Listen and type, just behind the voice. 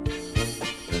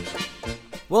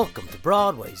Welcome to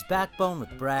Broadway's Backbone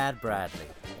with Brad Bradley,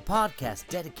 a podcast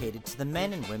dedicated to the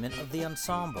men and women of the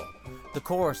ensemble, the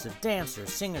chorus of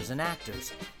dancers, singers, and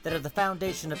actors that are the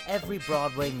foundation of every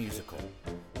Broadway musical.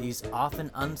 These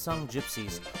often unsung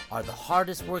gypsies are the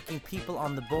hardest working people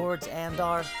on the boards and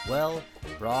are, well,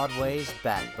 Broadway's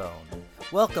backbone.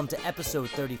 Welcome to episode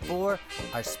 34.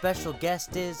 Our special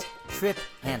guest is Trip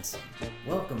Hansen.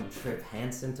 Welcome, Trip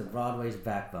Hansen, to Broadway's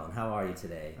Backbone. How are you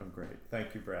today? I'm great.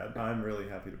 Thank you, Brad. I'm really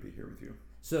happy to be here with you.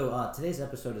 So today's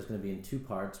episode is going to be in two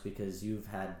parts because you've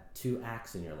had two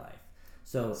acts in your life.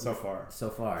 So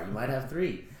far. You might have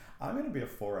three. I'm going to be a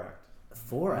four-act.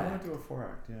 Four-act? I'm going to do a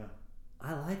four-act, yeah.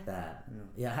 I like that.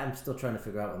 Yeah, I'm still trying to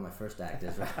figure out what my first act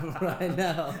is right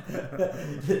now.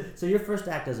 So your first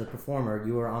act as a performer,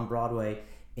 you were on Broadway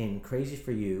in Crazy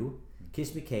for You,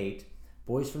 Kiss Me Kate,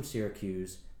 Boys from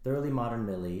Syracuse, Thoroughly Modern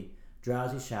Millie,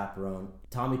 Drowsy Chaperone,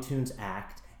 Tommy Tune's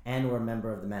Act, and were a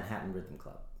member of the Manhattan Rhythm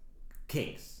Club.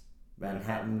 Kings.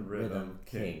 Manhattan Rhythm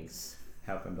Kings.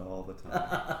 Happened all the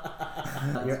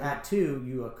time. Your act two,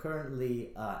 you are currently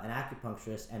an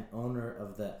acupuncturist and owner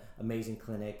of the amazing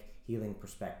clinic Healing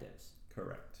Perspectives.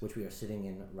 Correct. Which we are sitting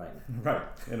in right now. Right,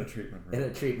 in a treatment room. In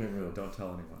a treatment room. Don't tell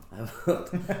anyone. I won't.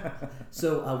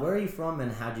 So, where are you from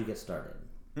and how'd you get started?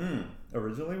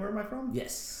 Originally, where am I from?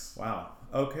 Yes. Wow.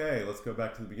 Okay, let's go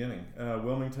back to the beginning.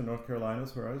 Wilmington, North Carolina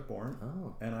is where I was born.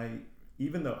 Oh. And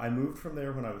even though I moved from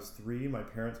there when I was 3, my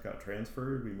parents got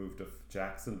transferred. We moved to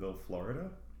Jacksonville, Florida.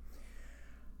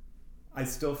 I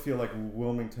still feel like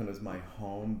Wilmington is my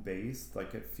home base.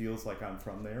 Like it feels like I'm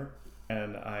from there.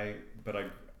 And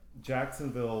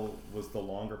Jacksonville was the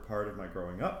longer part of my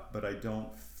growing up, but I don't,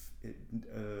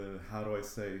 how do I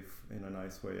say in a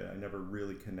nice way, I never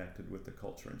really connected with the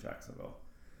culture in Jacksonville.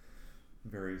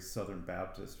 Very Southern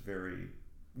Baptist, very,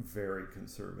 very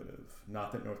conservative.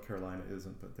 Not that North Carolina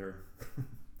isn't, but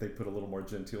they put a little more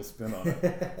genteel spin on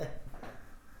it.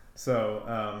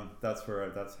 So that's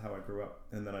how I grew up.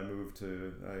 And then I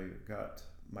got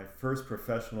my first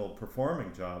professional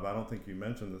performing job, I don't think you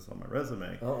mentioned this on my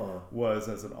resume, was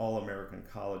as an all-American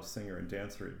college singer and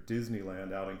dancer at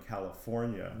Disneyland out in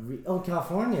California.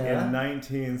 California? In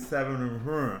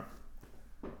 1970.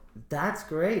 That's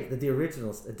great. The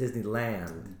original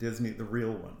Disneyland. Disney, the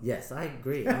real one. Yes, I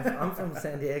agree. I'm from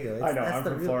San Diego. I know, I'm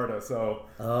from Florida, so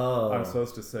I'm Oh.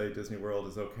 supposed to say Disney World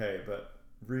is okay, but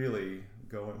really,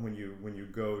 when you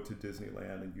go to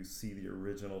Disneyland and you see the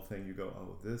original thing, you go,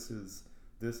 oh, this is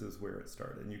where it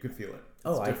started, and you can feel it.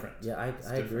 It's different.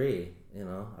 I agree. You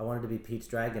know, I wanted to be Pete's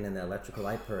Dragon in the Electrical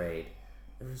Light Parade.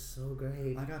 It was so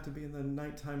great. I got to be in the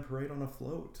nighttime parade on a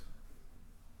float.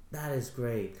 That is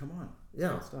great. Come on.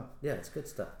 Yeah. Good stuff. Yeah, it's good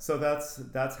stuff. So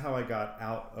that's how I got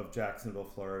out of Jacksonville,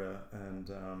 Florida,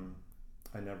 and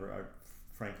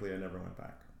frankly, I never went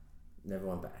back. Never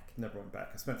went back. Never went back.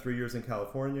 I spent 3 years in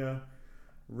California,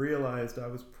 realized I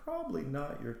was probably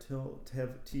not your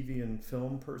TV and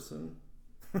film person,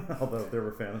 although there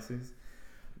were fantasies.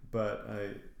 But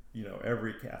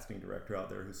every casting director out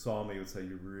there who saw me would say,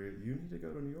 you need to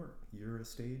go to New York. You're a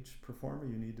stage performer.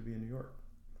 You need to be in New York.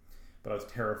 But I was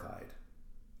terrified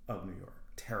of New York.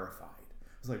 Terrified.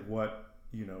 It was like,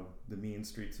 the mean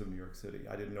streets of New York City.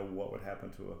 I didn't know what would happen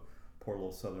to a poor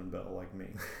little Southern belle like me.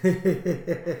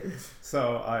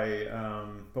 So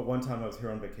but one time I was here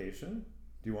on vacation.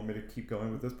 Do you want me to keep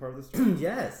going with this part of the story?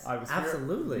 Yes, I was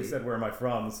absolutely. Here. You said, where am I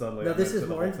from? And suddenly no, this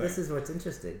is what's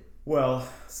interesting. Well,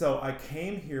 so I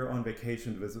came here on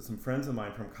vacation to visit some friends of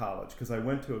mine from college, because I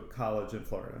went to a college in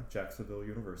Florida, Jacksonville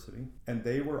University, and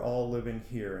they were all living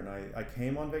here. And I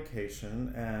came on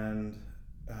vacation, and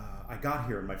I got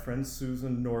here, and my friend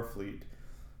Susan Norfleet,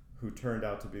 who turned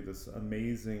out to be this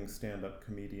amazing stand-up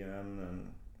comedian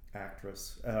and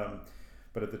actress,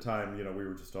 but at the time, we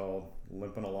were just all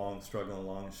limping along, struggling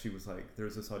along. And she was like,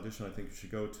 there's this audition I think you should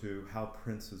go to. Hal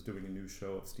Prince is doing a new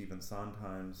show of Stephen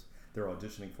Sondheim's. They're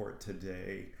auditioning for it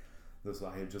today.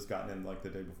 I had just gotten in like the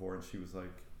day before, and she was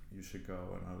like, you should go.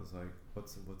 And I was like,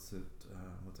 what's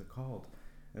it called?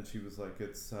 And she was like,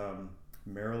 it's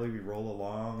Merrily We Roll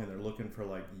Along, and they're looking for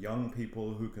like young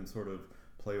people who can sort of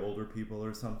play older people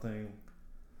or something.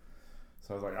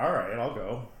 So I was like, all right, I'll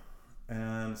go.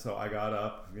 And so I got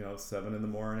up, 7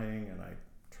 a.m, and I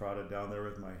trotted down there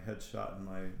with my headshot and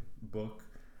my book,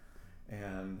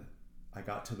 and I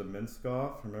got to the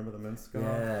Minskoff. Remember the Minskoff?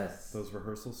 Yes. Those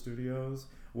rehearsal studios.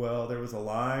 Well, there was a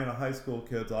line of high school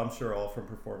kids, I'm sure all from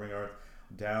performing arts,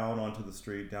 down onto the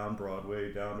street, down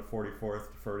Broadway, down to 44th,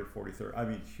 43rd. I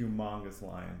mean, humongous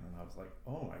line. And I was like,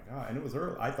 oh my God. And it was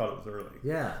early. I thought it was early.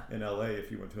 Yeah. In LA,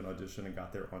 if you went to an audition and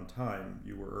got there on time,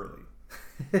 you were early.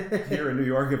 here in New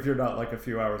York if you're not like a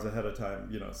few hours ahead of time,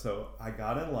 So I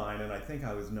got in line and I think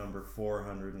I was number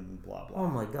 400 and blah, blah. Oh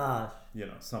my gosh.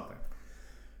 Something.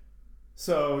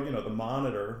 So, the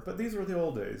monitor, but these were the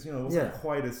old days, it wasn't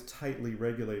quite as tightly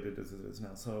regulated as it is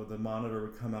now. So the monitor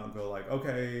would come out and go like,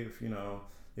 okay,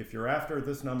 if you're after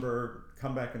this number,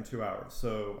 come back in 2 hours.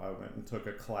 So I went and took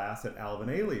a class at Alvin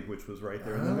Ailey, which was right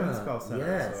there in the Men's Golf Center.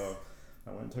 Yes. So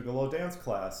I went and took a little dance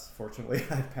class. Fortunately,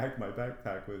 I packed my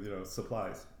backpack with,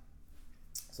 supplies.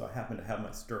 So I happened to have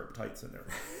my stirrup tights in there.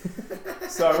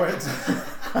 So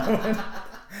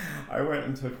I went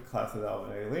and took a class at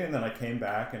Alvin Ailey, and then I came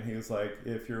back, and he was like,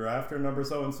 if you're after number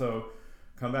so-and-so,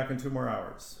 come back in 2 more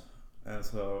hours. And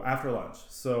so after lunch.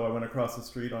 So I went across the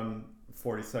street on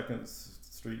 42nd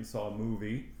Street and saw a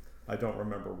movie. I don't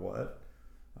remember what.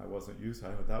 I wasn't used to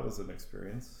it, but that was an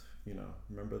experience.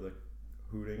 Remember the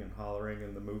hooting and hollering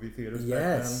in the movie theaters back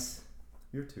then? Yes.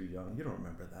 You're too young. You don't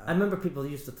remember that. I remember people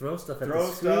used to throw stuff at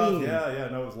the screen. Throw stuff, yeah.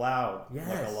 No, it was loud. Yes.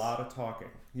 Like a lot of talking.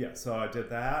 Yeah, so I did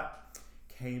that,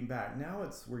 came back. Now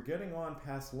we're getting on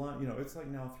past lunch. It's like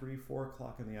now 3-4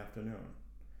 o'clock in the afternoon.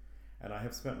 And I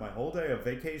have spent my whole day of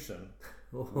vacation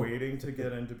waiting to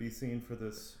get in to be seen for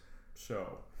this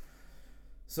show.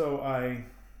 So I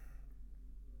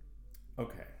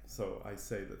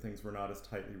say that things were not as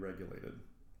tightly regulated,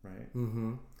 right?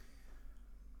 Mm-hmm.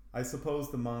 I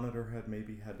suppose the monitor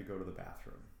maybe had to go to the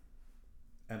bathroom.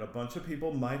 And a bunch of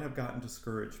people might have gotten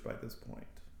discouraged by this point.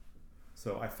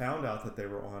 So I found out that they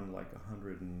were on like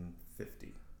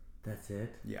 150. That's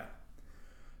it? Yeah.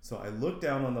 So I looked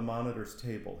down on the monitor's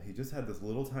table. He just had this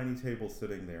little tiny table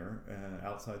sitting there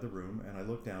outside the room. And I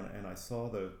looked down and I saw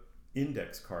the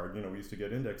index card. We used to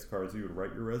get index cards. You would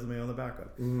write your resume on the back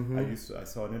of. Mm-hmm. I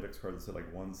saw an index card that said like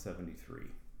 173.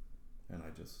 And I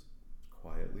just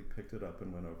quietly picked it up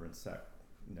and went over and sat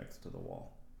next to the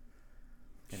wall.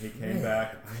 And he came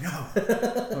back. I know.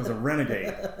 I was a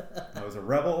renegade. I was a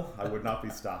rebel. I would not be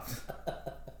stopped.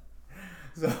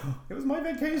 So it was my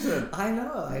vacation. I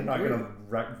know. I'm not going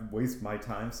to waste my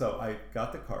time. So I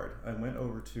got the card. I went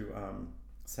over to,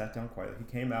 sat down quietly.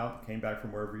 He came back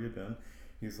from wherever he had been.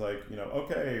 He's like,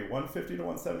 okay, 150 to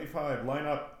 175, line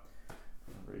up.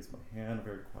 I raised my hand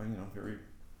very quiet,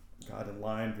 got in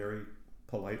line very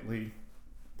politely.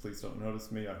 Please don't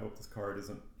notice me. I hope this card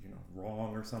isn't,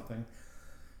 wrong or something.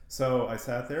 So I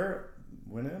sat there,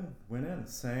 went in,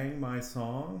 sang my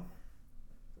song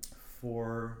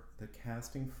for the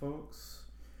casting folks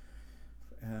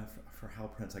for Hal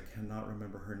Prince. I cannot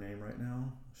remember her name right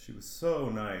now. She was so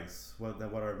nice. What I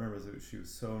remember is that she was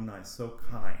so nice, so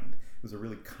kind. It was a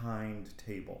really kind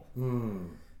table.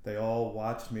 They all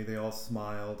watched me. They all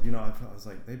smiled. I was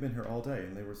like, they've been here all day,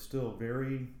 and they were still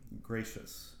very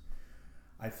gracious.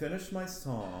 I finished my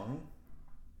song,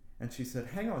 and she said,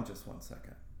 hang on just 1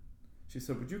 second. She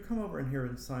said, would you come over in here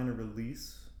and sign a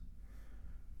release?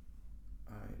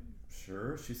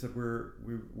 Sure. She said, we're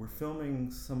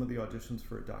filming some of the auditions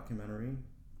for a documentary,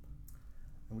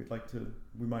 and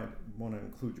we might want to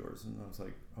include yours. And I was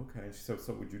like, okay. And she said,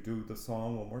 so would you do the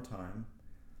song one more time,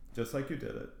 just like you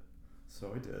did it?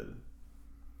 So I did.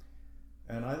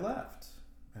 And I left.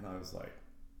 And I was like,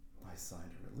 I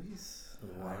signed a release.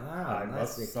 Wow,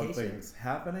 nice vacation. Something's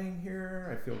happening here.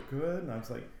 I feel good. And I was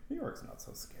like, New York's not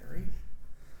so scary.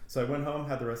 So I went home,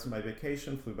 had the rest of my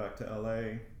vacation, flew back to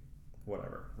LA,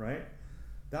 whatever, right?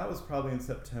 That was probably in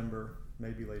September,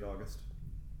 maybe late August.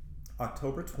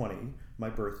 October 20, my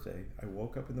birthday, I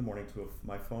woke up in the morning to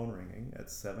my phone ringing at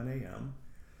 7 a.m.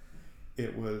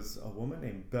 It was a woman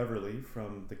named Beverly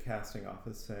from the casting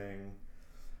office saying,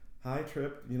 hi,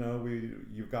 Trip,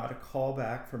 you've got a call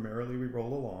back for Merrily We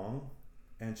Roll Along.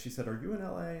 And she said, are you in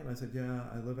LA? And I said, yeah,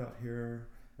 I live out here.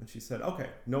 And she said, okay,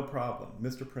 no problem.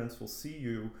 Mr. Prince will see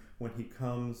you when he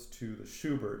comes to the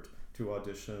Schubert to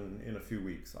audition in a few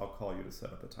weeks. I'll call you to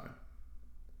set up a time.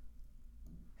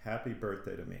 Happy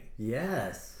birthday to me.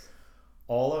 Yes.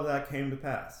 All of that came to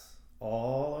pass.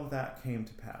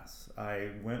 I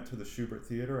went to the Schubert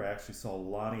Theater. I actually saw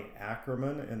Lonnie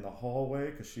Ackerman in the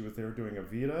hallway because she was there doing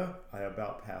Evita. I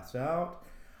about passed out.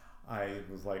 I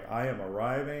was like, I am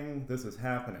arriving. This is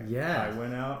happening. Yeah. I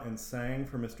went out and sang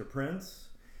for Mr. Prince.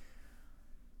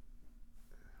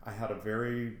 I had a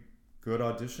very good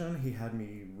audition. He had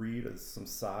me read some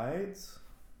sides.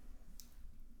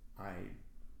 I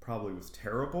probably was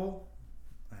terrible.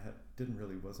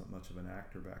 Wasn't much of an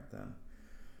actor back then.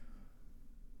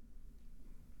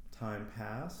 Time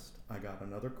passed. I got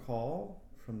another call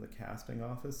from the casting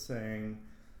office saying,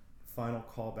 final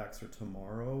callbacks are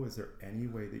tomorrow. Is there any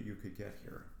way that you could get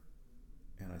here?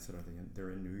 And I said, they're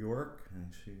in New York?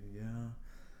 And she, yeah.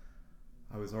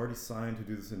 I was already signed to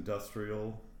do this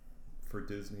industrial for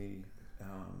Disney. I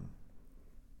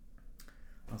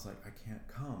was like, I can't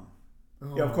come.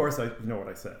 Oh. Yeah, of course. You know what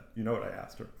I said. You know what I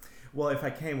asked her. Well, if I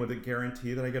came, would it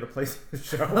guarantee that I get a place in the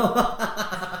show?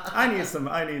 I need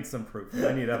some proof.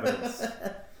 I need evidence.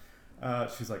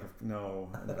 She's like, no,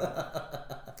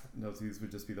 these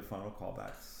would just be the final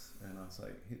callbacks. And I was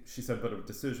like, she said, but a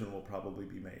decision will probably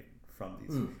be made from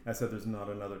these. I said, there's not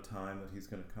another time that he's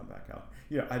going to come back out.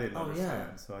 I didn't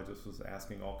understand. So I just was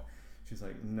asking all. She's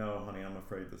like, no, honey, I'm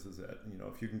afraid this is it.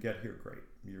 If you can get here, great.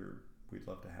 We'd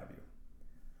love to have you.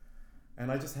 And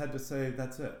I just had to say,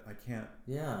 that's it. I can't.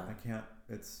 Yeah. I can't.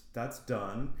 That's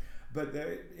done. But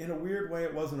in a weird way,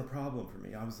 it wasn't a problem for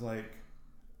me. I was like,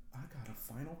 I got a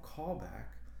final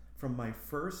callback from my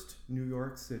first New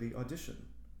York City audition.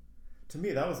 To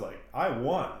me, that was like, I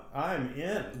won. I'm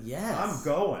in. Yes. I'm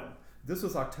going. This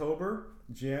was October,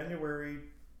 January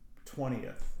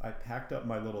 20th. I packed up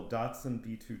my little Datsun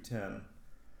B210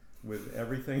 with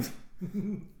everything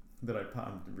that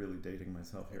I'm really dating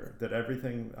myself here, that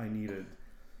everything I needed.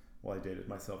 Well, I dated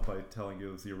myself by telling you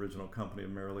it was the original company of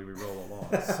Merrily We Roll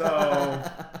Along. So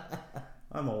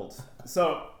I'm old.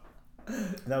 So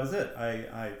that was it.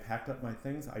 I packed up my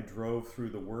things. I drove through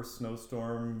the worst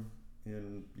snowstorm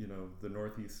in the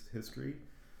Northeast history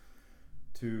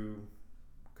to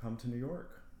come to New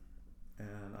York.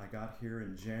 And I got here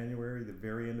in January, the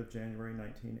very end of January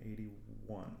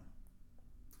 1981.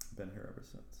 Been here ever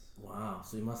since. Wow,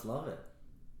 so you must love it.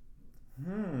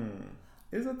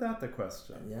 Isn't that the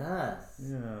question? Yes.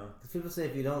 Yeah. Because people say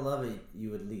if you don't love it, you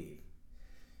would leave.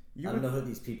 I don't know who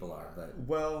these people are, but...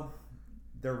 Well,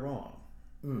 they're wrong.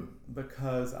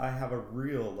 Because I have a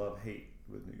real love-hate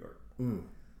with New York.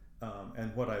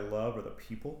 And what I love are the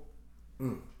people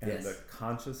and the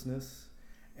consciousness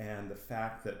and the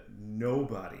fact that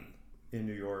nobody in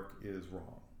New York is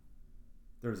wrong.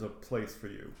 There's a place for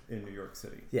you in New York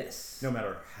City. Yes. No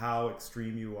matter how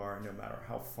extreme you are, no matter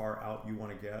how far out you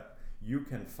want to get, you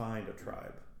can find a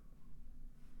tribe.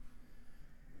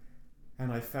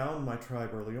 And I found my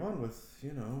tribe early on with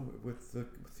the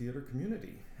theater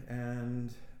community.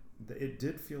 And it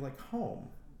did feel like home.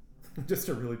 Just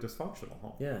a really dysfunctional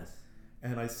home. Yes.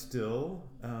 And I still,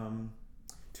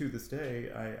 to this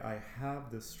day, I have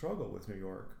this struggle with New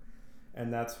York.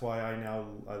 And that's why I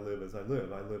live as I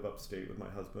live. I live upstate with my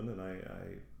husband, and I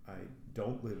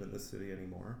don't live in the city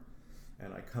anymore.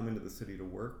 And I come into the city to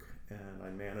work, and I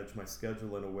manage my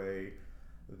schedule in a way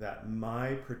that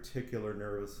my particular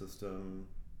nervous system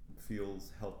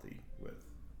feels healthy with.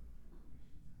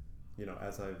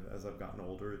 As I've gotten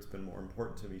older, it's been more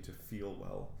important to me to feel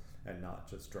well and not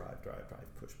just drive,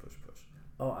 push.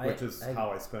 Which is how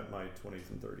I spent my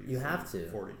 20s and 30s. You have to.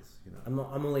 40s. I'm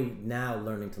only now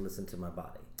learning to listen to my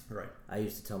body. Right. I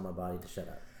used to tell my body to shut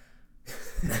up.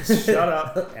 Shut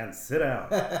up and sit down.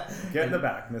 Get in the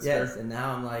back, mister. Yes, and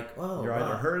now I'm like, oh, you're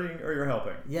either hurting or you're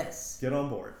helping. Yes. Get on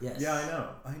board. Yes. Yeah,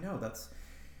 I know.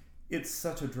 It's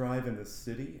such a drive in this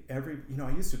city. I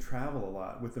used to travel a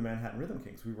lot with the Manhattan Rhythm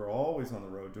Kings. We were always on the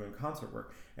road doing concert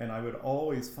work, and I would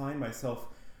always find myself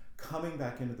coming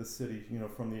back into the city,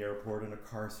 from the airport in a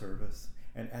car service.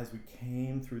 And as we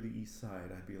came through the east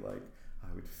side, I'd be like, I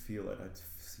would feel it. I'd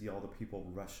see all the people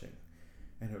rushing.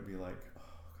 And it would be like, oh,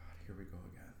 God, here we go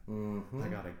again. I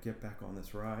got to get back on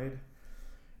this ride.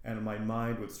 And my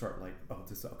mind would start like,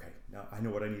 okay, now I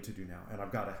know what I need to do now. And I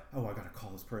got to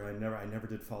call this person. I never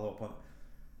did follow up on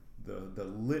the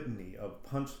litany of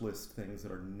punch list things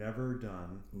that are never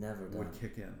done. Would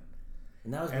kick in.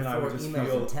 And that was before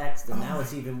emails and text, and now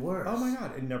it's even worse. Oh my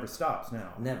God, it never stops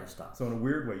now. Never stops. So in a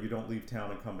weird way, you don't leave town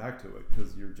and come back to it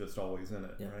because you're just always in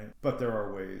it, right? But there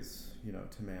are ways,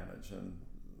 to manage, and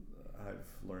I've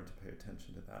learned to pay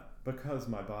attention to that because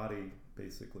my body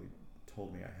basically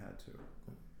told me I had to.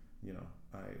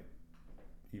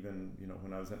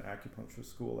 When I was in acupuncture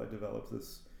school, I developed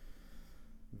this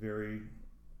very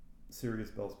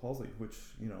serious Bell's palsy,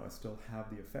 which I still have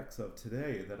the effects of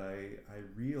today, that I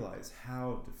realize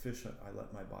how deficient I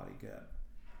let my body get,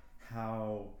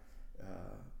 how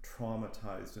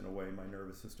traumatized in a way my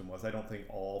nervous system was. I don't think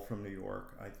all from New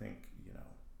York. I think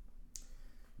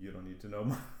you don't need to know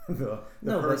the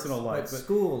personal life, but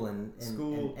school and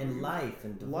life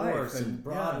and divorce and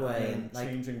Broadway and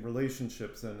changing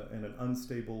relationships and an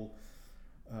unstable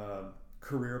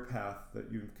career path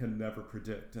that you can never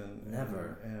predict and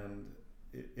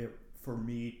it for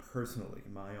me personally,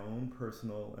 my own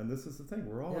personal, and this is the thing,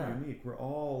 we're all unique, we're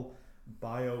all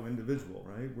bio individual,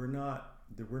 right? We're not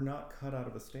cut out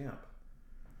of a stamp,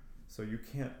 so you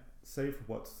can't say for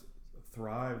what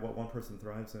one person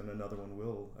thrives in, another one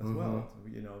will as well.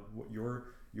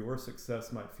 Your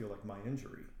success might feel like my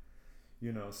injury,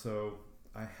 so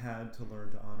I had to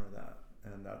learn to honor that.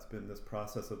 And that's been this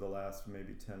process of the last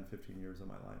maybe 10, 15 years of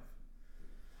my life.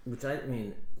 Which I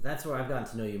mean, that's where I've gotten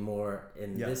to know you more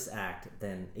in this act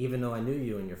than even though I knew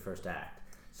you in your first act.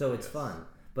 So it's fun.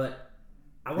 But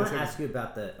I want to ask you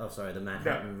about the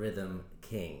Manhattan Rhythm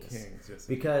Kings. Yes.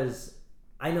 Because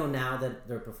I know now that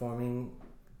they're a performing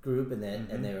group and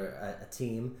they're a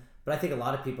team, but I think a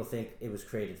lot of people think it was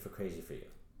created for Crazy for You.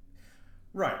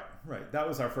 Right. That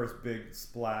was our first big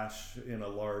splash in a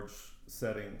large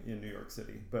setting in New York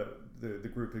City. But the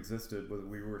group existed.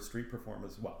 We were street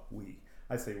performers. Well,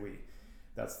 I say we.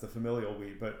 That's the familial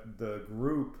we. But the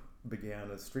group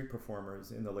began as street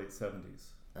performers in the late 70s.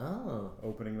 Oh.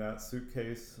 Opening that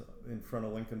suitcase in front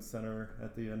of Lincoln Center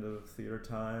at the end of theater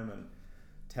time and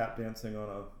tap dancing on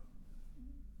a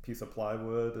piece of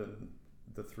plywood, and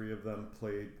the three of them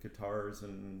played guitars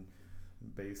and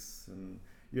bass, and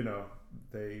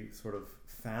they sort of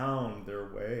found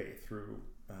their way through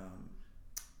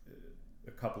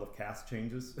a couple of cast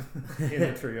changes in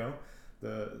the trio.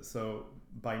 So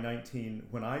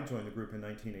when I joined the group in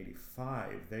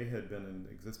 1985, they had been in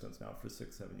existence now for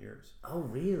 6-7 years. Oh,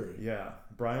 really? Yeah.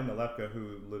 Brian Nalepka,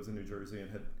 who lives in New Jersey, and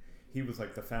he was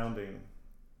like the founding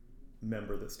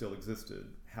member that still existed.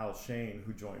 Hal Shane,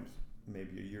 who joined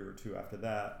maybe a year or two after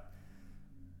that,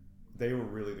 they were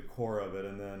really the core of it.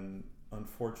 And then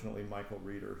unfortunately Michael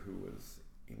Reeder, who was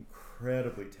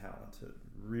incredibly talented,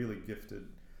 really gifted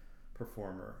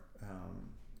performer,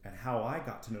 and how I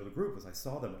got to know the group was I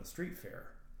saw them at a street fair,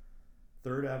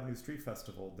 3rd Avenue Street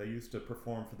Festival. They used to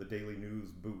perform for the Daily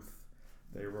News booth.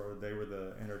 They were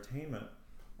the entertainment,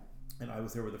 and I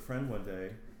was there with a friend one day,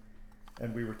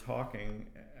 and we were talking,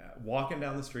 walking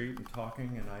down the street and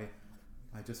talking, and I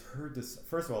just heard this.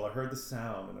 First of all, I heard the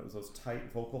sound, and it was those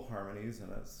tight vocal harmonies,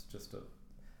 and it's just a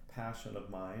passion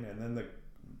of mine. And then the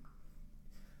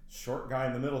short guy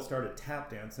in the middle started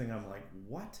tap dancing. I'm like,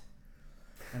 what?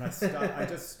 And I stopped. I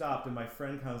just stopped, and my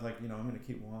friend kind of was like, I'm going to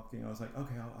keep walking. I was like,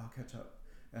 okay, I'll catch up.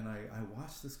 And I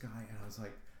watched this guy, and I was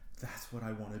like, that's what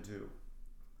I want to do.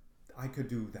 I could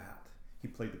do that. He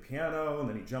played the piano, and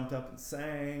then he jumped up and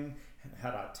sang, and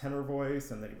had a tenor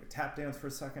voice, and then he would tap dance for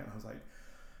a second. And I was like,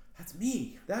 that's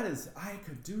me. I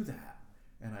could do that.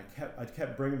 And I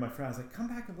kept bringing my friend. I was like, come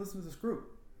back and listen to this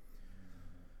group.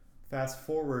 Fast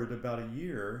forward about a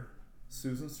year,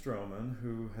 Susan Stroman,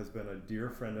 who has been a dear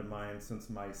friend of mine since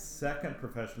my second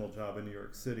professional job in New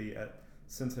York City at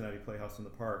Cincinnati Playhouse in the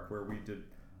Park, where we did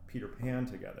Peter Pan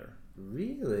together.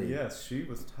 Really? Yes, she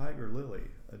was Tiger Lily,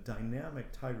 a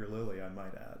dynamic Tiger Lily, I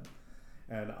might add.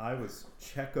 And I was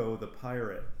Checo the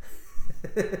pirate,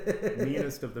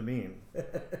 meanest of the mean.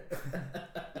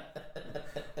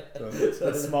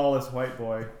 the smallest white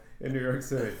boy in New York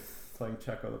City, playing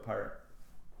Checo the pirate.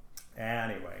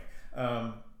 Anyway,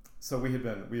 so we had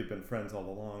been friends all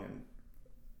along, and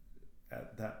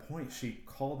at that point she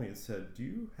called me and said,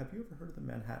 have you ever heard of the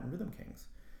Manhattan Rhythm Kings?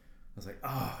 I was like,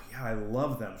 oh yeah, I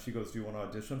love them. She goes, do you want to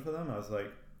audition for them? I was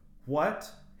like, what?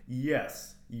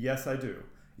 Yes I do.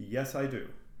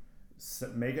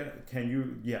 Megan, can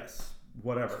you? Yes,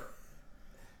 whatever.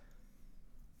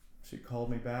 She called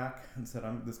me back and said,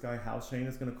 this guy Hal Shane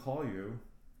is going to call you.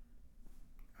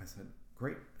 I said,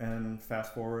 great. And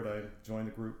fast forward, I joined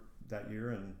the group that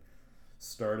year and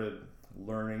started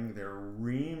learning their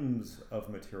reams of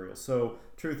material. So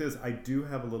truth is, I do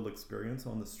have a little experience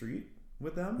on the street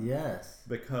with them. Yes.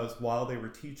 Because while they were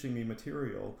teaching me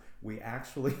material, we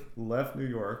actually left New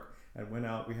York and went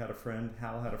out. We had a friend,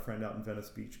 Hal had a friend out in Venice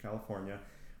Beach, California.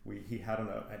 He had an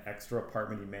extra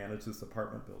apartment. He managed this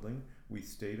apartment building. We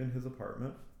stayed in his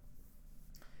apartment.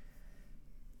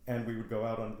 And we would go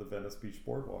out onto the Venice Beach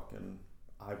boardwalk, and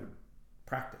I would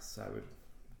practice. I would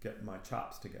get my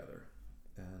chops together.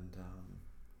 And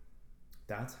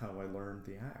that's how I learned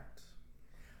the act.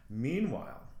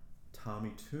 Meanwhile,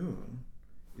 Tommy Tune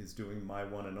is doing My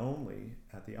One and Only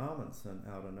at the Amundsen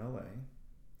out in LA.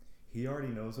 He already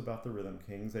knows about the Rhythm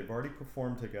Kings. They've already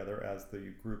performed together as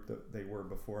the group that they were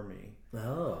before me.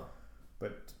 Oh.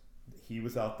 But he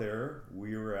was out there,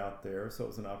 we were out there, so it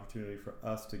was an opportunity for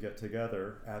us to get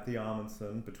together at the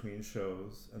Amundsen between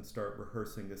shows and start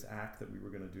rehearsing this act that we were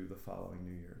going to do the following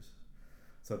New Year's.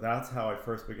 So that's how I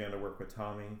first began to work with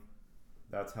Tommy.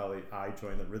 That's how I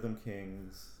joined the Rhythm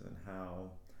Kings, and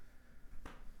how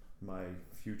my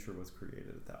future was created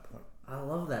at that point. I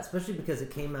love that, especially because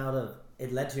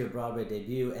it led to your Broadway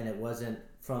debut, and it wasn't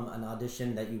from an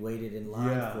audition that you waited in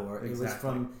line for. It was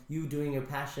from you doing your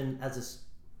passion as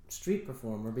a street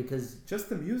performer, because just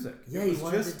the music. Yeah, you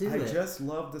wanted to do it. I just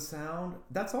loved the sound.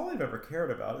 That's all I've ever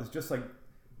cared about, is just like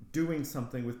doing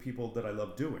something with people that I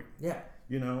love doing. Yeah.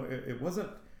 It wasn't,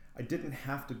 I didn't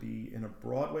have to be in a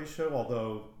Broadway show,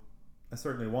 although I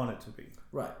certainly wanted to be.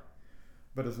 Right.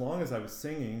 But as long as I was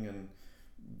singing and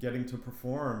getting to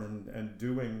perform and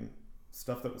doing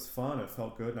stuff that was fun, it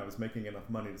felt good, and I was making enough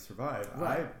money to survive,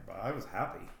 right. I was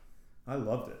happy. I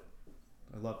loved it.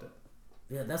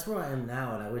 Yeah, that's where I am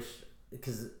now, and I wish,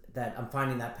 because that I'm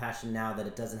finding that passion now that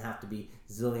it doesn't have to be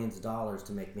zillions of dollars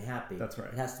to make me happy. That's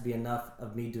right. It has to be enough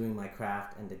of me doing my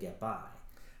craft and to get by.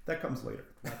 That comes later.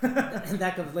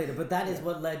 That comes later, but that is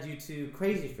what led you to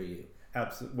Crazy for You.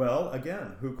 Absolutely. Well,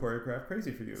 again, who choreographed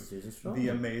Crazy for You? Susan Stroman. The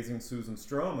amazing Susan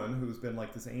Stroman, who's been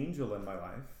like this angel in my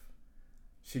life.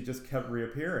 She just kept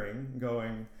reappearing,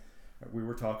 going, we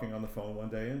were talking on the phone one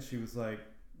day, and she was like,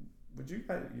 would you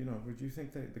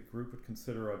think that the group would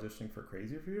consider auditioning for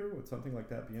Crazy for You? Would something like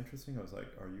that be interesting? I was like,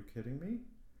 are you kidding me?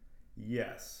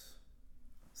 Yes.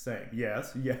 Saying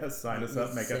yes, sign us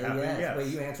up, make it happen. Yes. Wait,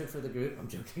 you answered for the group? I'm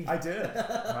joking. I did.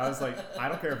 I was like, I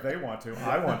don't care if they want to.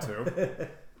 I want to.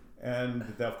 And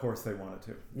of course they wanted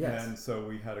to. Yes. And so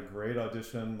we had a great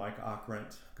audition. Mike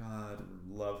Ockrent, God,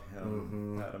 love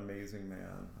him. That amazing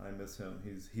man. I miss him.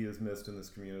 He is missed in this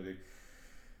community.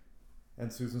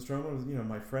 And Susan Stroman was,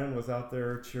 my friend was out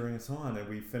there cheering us on, and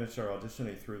we finished our audition.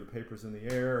 He threw the papers in the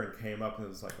air and came up and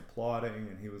was like applauding,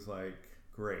 and he was like,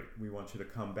 great, we want you to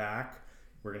come back.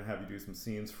 We're going to have you do some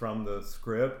scenes from the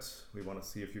script. We want to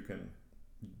see if you can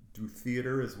do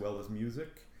theater as well as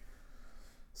music.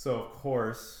 So of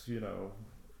course,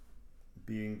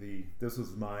 this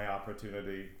was my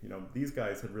opportunity. These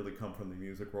guys had really come from the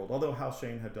music world. Although Hal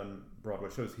Shane had done Broadway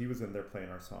shows, he was in there playing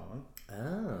our song.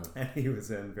 Oh. And he was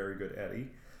in Very Good Eddie.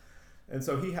 And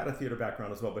so he had a theater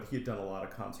background as well, but he had done a lot of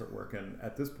concert work. And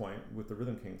at this point, with the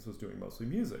Rhythm Kings, was doing mostly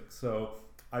music. So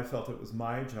I felt it was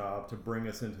my job to bring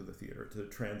us into the theater, to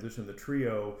transition the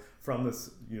trio from this,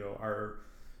 our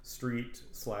street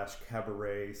 /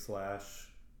 cabaret /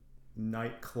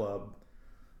 nightclub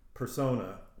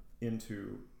persona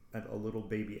into a little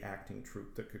baby acting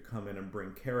troupe that could come in and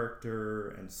bring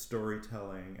character and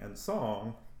storytelling and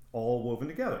song all woven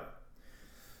together.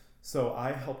 So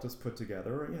I helped us put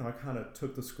together, I kind of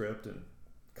took the script and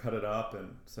cut it up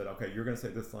and said, okay, you're going to say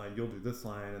this line, you'll do this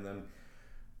line, and then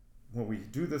when we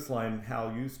do this line,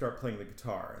 Hal, you start playing the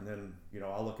guitar, and then,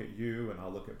 I'll look at you and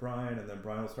I'll look at Brian, and then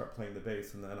Brian will start playing the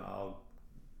bass, and then I'll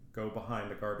go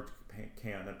behind a garbage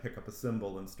can and pick up a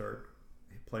cymbal and start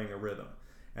playing a rhythm.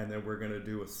 And then we're going to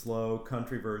do a slow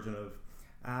country version of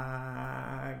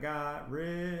I got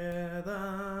rhythm,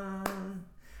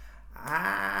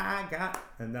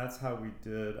 and that's how we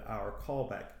did our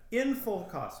callback in full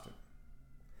costume.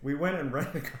 We went and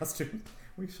rented costumes.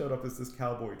 We showed up as this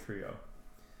cowboy trio.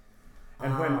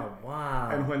 And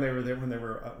when they were there, when they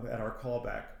were at our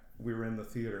callback, we were in the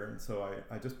theater, and so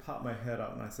I just popped my head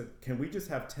out and I said, can we just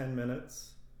have 10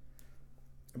 minutes?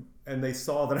 And they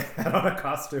saw that I had on a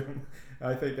costume.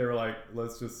 I think they were like,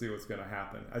 let's just see what's going to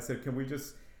happen. I said, can we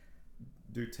just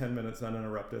do 10 minutes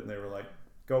uninterrupted? And they were like,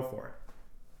 go for it.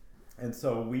 And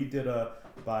so we did a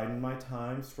Biding My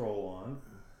Time stroll on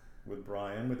with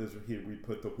Brian. We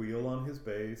put the wheel on his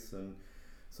bass, and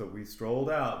so we strolled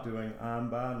out doing I'm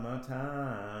biding my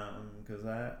time, because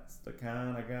that's the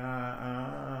kind of guy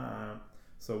I am.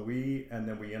 And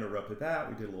then we interrupted that.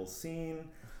 We did a little scene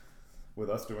with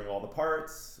us doing all the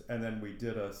parts, and then we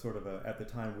did a sort of at the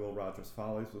time Will Rogers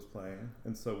Follies was playing,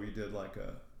 and so we did like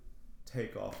a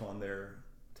takeoff on their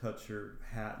Touch Your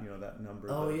Hat, that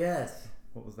number. Yes.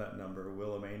 What was that number?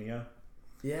 Willamania?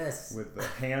 Yes. With the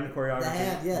hand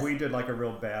choreography. Yes. We did like a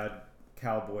real bad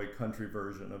cowboy country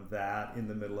version of that in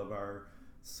the middle of our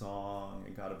song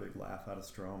and got a big laugh out of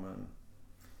Stroman.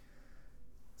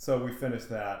 So we finished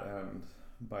that, and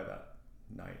by that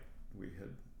night we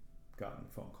had gotten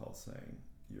phone calls saying,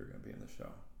 you're going to be in the show.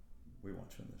 We want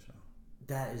you in the show.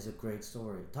 That is a great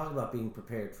story. Talk about being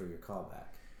prepared for your callback.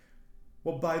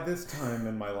 Well, by this time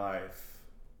in my life,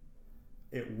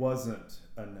 it wasn't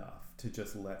enough to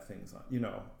just let things on.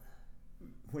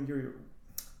 When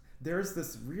there's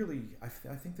this really, I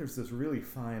think there's this really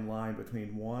fine line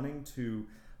between wanting to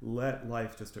let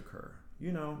life just occur.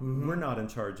 We're not in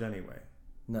charge anyway.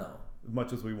 No. As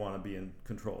much as we want to be in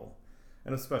control.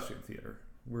 And especially in theater.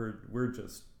 We're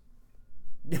just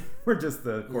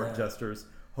the court jesters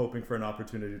hoping for an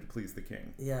opportunity to please the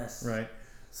king. Yes. Right?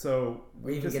 So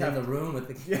we even get in the room with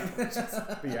the king.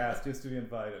 Just be asked, just to be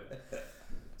invited.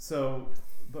 So,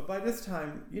 but by this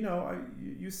time,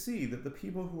 you see that the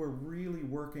people who are really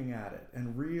working at it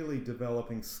and really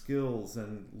developing skills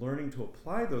and learning to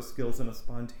apply those skills in a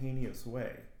spontaneous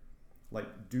way,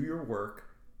 like do your work,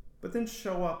 but then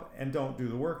show up and don't do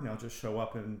the work now. Just show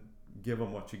up and give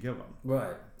them what you give them.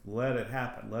 Right. Let it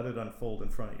happen. Let it unfold in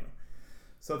front of you.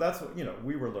 So that's what,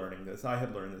 we were learning this. I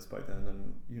had learned this by then,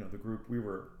 and the group, we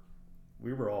were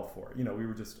all for it. We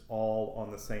were just all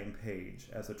on the same page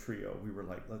as a trio. We were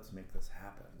like, let's make this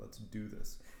happen. Let's do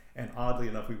this. And oddly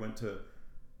enough, we went to,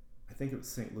 I think it was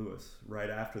St. Louis, right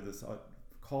after this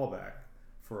callback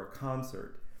for a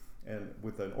concert, and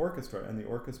with an orchestra. And the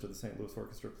orchestra, the St. Louis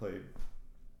Orchestra, played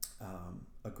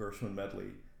a Gershwin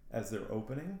medley as their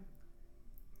opening.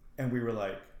 And we were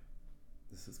like,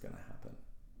 this is going to happen.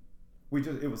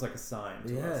 It was like a sign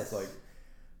to us. Like,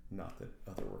 not that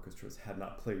other orchestras had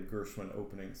not played Gershwin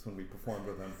openings when we performed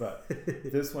with them, but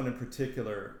this one in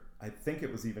particular, I think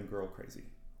it was even Girl Crazy,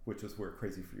 which is where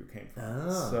Crazy for You came from.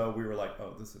 Oh. So we were like,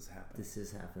 oh, this is happening. This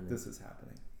is happening. This is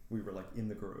happening. We were like in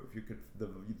the groove.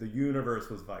 The universe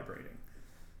was vibrating.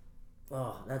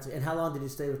 Oh, and how long did you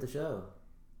stay with the show?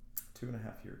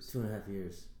 2.5 years. 2.5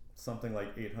 years. Something like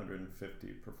 850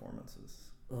 performances.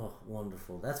 Oh,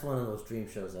 wonderful. That's one of those dream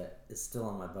shows that is still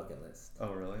on my bucket list.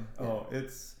 Oh, really? Yeah. Oh,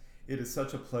 it is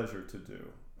such a pleasure to do.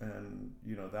 And,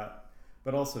 that,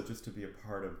 but also just to be a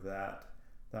part of that.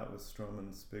 That was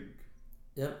Stroman's big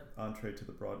entree to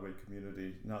the Broadway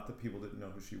community. Not that people didn't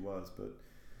know who she was, but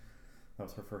that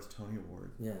was her first Tony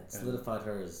Award. Yeah, solidified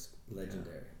her as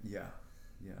legendary. Yeah.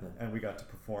 And we got to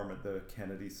perform at the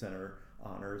Kennedy Center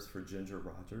Honors for Ginger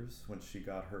Rogers when she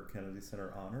got her Kennedy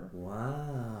Center honor.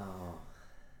 Wow.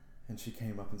 And she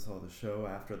came up and saw the show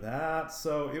after that.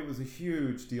 So it was a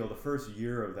huge deal. The first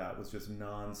year of that was just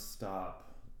nonstop,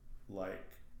 like,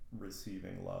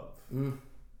 receiving love. And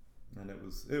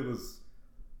it was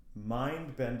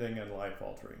mind-bending and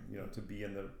life-altering, to be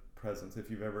in the presence. If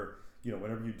you've ever,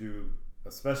 whenever you do,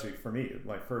 especially for me,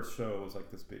 my first show was like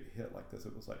this big hit like this.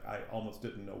 It was like I almost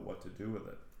didn't know what to do with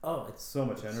it. Oh, it's so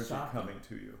much energy shocking. Coming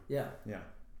to you. Yeah. Yeah.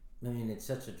 I mean, it's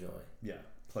such a joy. Yeah.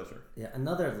 Pleasure. Yeah,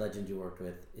 another legend you worked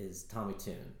with is Tommy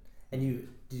Tune. And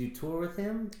did you tour with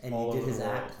him? And all you did his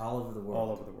act all over the world?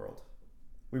 All over the world.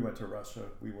 We went to Russia.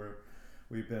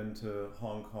 We've been to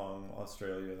Hong Kong,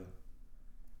 Australia,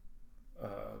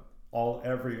 all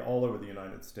over the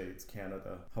United States,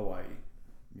 Canada, Hawaii,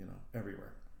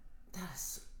 everywhere.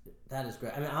 That is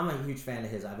great. I mean, I'm a huge fan of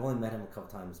his. I've only met him a couple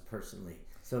times personally,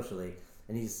 socially,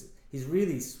 and he's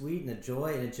really sweet and a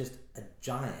joy, and it's just a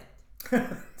giant.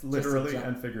 Literally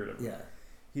and figuratively. Yeah.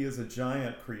 He is a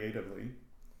giant creatively.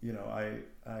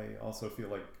 I also feel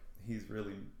like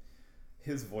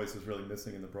his voice is really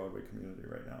missing in the Broadway community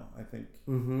right now. I think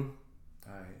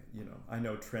I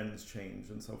know trends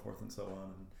change and so forth and so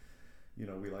on,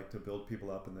 and we like to build people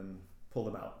up and then pull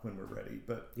them out when we're ready.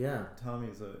 But yeah,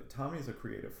 Tommy's a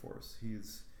creative force.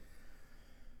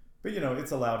 But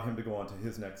it's allowed him to go on to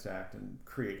his next act and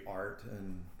create art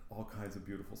and all kinds of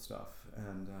beautiful stuff.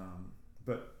 And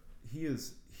but he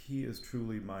is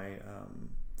truly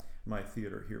my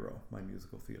theater hero, my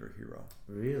musical theater hero.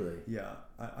 Really? Yeah.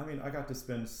 I mean, I got to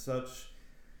spend such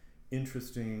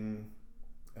interesting,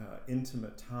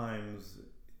 intimate times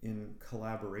in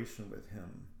collaboration with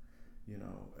him.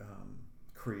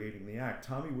 Creating the act.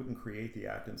 Tommy wouldn't create the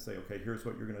act and say, okay, here's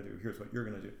what you're going to do. Here's what you're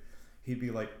going to do. He'd be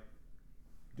like,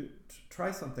 try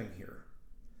something here.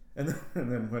 And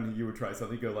then when you would try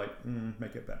something, you go like,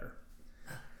 make it better.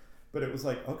 But it was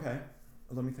like, okay,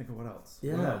 let me think of what else.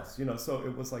 Yeah. What else? So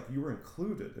it was like you were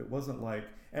included. It wasn't like,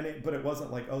 but it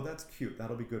wasn't like, oh, that's cute.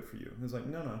 That'll be good for you. It was like,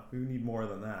 no, we need more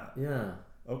than that. Yeah.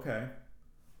 Okay,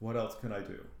 what else can I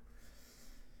do?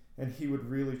 And he would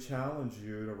really challenge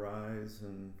you to rise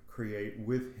and create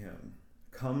with him.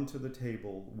 Come to the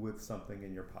table with something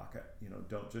in your pocket.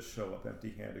 Don't just show up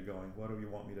empty-handed going, what do you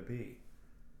want me to be?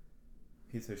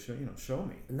 He'd say, show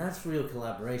me. And that's real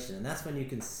collaboration. And that's when you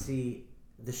can see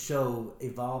the show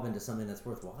evolve into something that's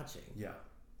worth watching. Yeah.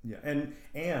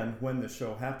 And when the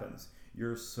show happens,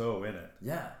 you're so in it.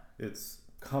 Yeah. It's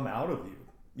come out of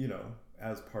you,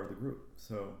 as part of the group.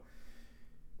 So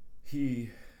he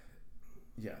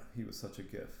was such a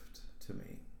gift to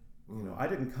me. I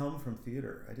didn't come from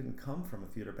theater. I didn't come from a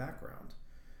theater background.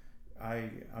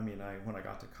 When I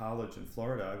got to college in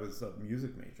Florida, I was a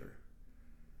music major.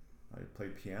 I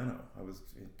played piano. I was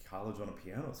in college on a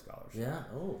piano scholarship. Yeah.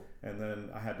 Oh. And then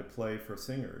I had to play for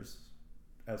singers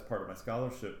as part of my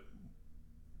scholarship,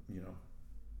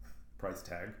 price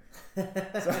tag.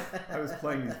 So I was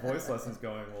playing these voice lessons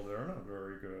going, well, they're not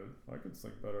very good. I could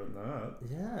sing better than that.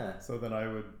 Yeah. So then I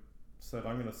said,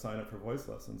 I'm going to sign up for voice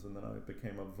lessons. And then I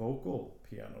became a vocal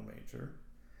piano major,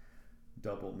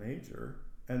 double major.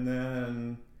 And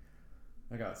then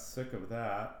I got sick of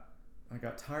that. I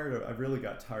really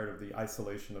got tired of the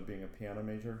isolation of being a piano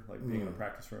major, like being in a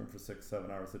practice room for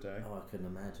 6-7 hours a day. Oh, I couldn't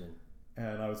imagine.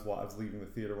 And I was leaving the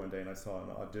theater one day and I saw an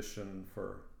audition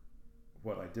for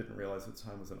what I didn't realize at the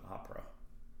time was an opera.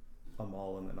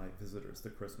 Amal and the Night Visitors, the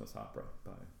Christmas opera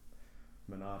by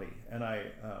Menotti. And I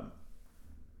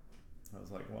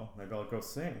was like, well, maybe I'll go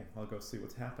sing. I'll go see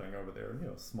what's happening over there.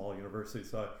 Small university.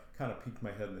 So I kind of peeked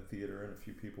my head in the theater, and a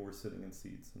few people were sitting in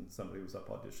seats, and somebody was up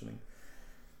auditioning.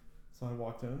 So I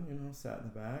walked in, sat in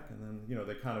the back, and then,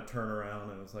 they kind of turn around,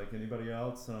 and it was like, anybody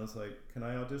else? And I was like, can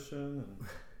I audition?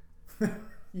 And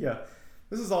yeah,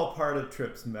 this is all part of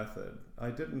Tripp's method.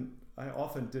 I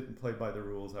often didn't play by the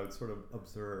rules. I would sort of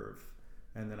observe,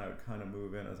 and then I would kind of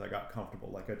move in as I got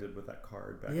comfortable, like I did with that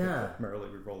card back at Merrily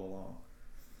We Roll Along.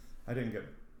 I didn't get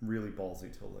really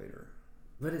ballsy till later.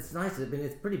 But it's nice. I mean,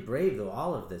 it's pretty brave, though,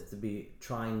 all of this, to be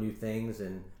trying new things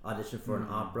and audition for an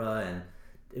opera. And,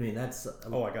 I mean, that's... I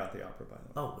got the opera, by the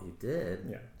way. Oh, you did?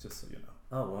 Yeah, just so you know.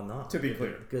 Oh, well, no. To be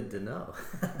clear. Good to know.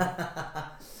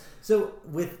 So,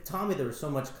 with Tommy, there was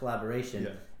so much collaboration.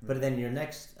 Yeah. But then your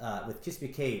next, with Kiss Me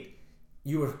Kate,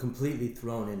 you were completely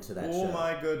thrown into that show. Oh,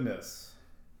 my goodness.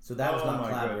 So that was not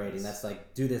collaborating. Goodness. That's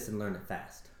like, do this and learn it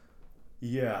fast.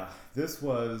 Yeah,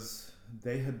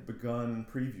 they had begun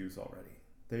previews already.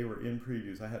 They were in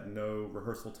previews. I had no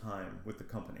rehearsal time with the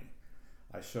company.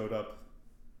 I showed up,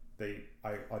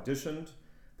 I auditioned,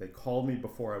 they called me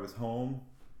before I was home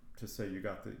to say,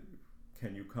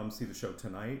 can you come see the show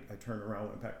tonight? I turned around,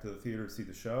 went back to the theater to see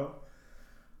the show.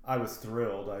 I was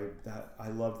thrilled. I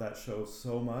loved that show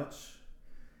so much.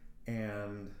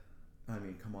 And I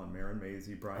mean, come on, Maren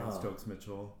Maisie, Brian Stokes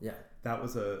Mitchell. Yeah. That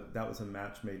was a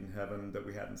match made in heaven that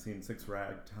we hadn't seen since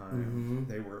Ragtime.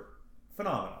 They were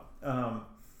phenomenal.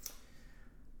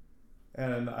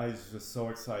 And I was just so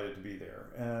excited to be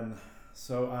there. And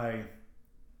so I,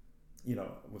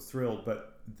 was thrilled.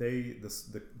 But the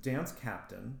dance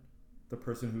captain, the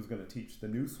person who's going to teach the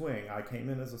new swing, I came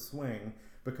in as a swing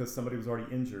because somebody was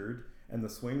already injured and the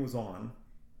swing was on.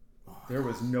 There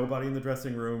was nobody in the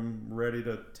dressing room ready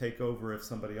to take over if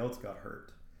somebody else got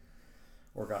hurt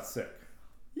or got sick.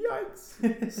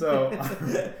 Yikes! So,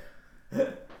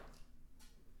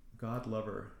 God love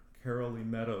her, Carol Lee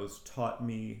Meadows taught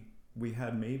me. We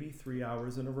had maybe 3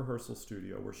 hours in a rehearsal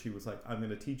studio where she was like, I'm going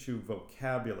to teach you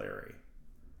vocabulary.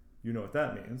 You know what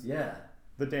that means? Yeah.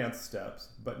 The dance steps,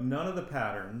 but none of the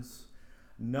patterns.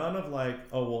 None of like,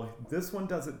 oh, well, this one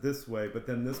does it this way, but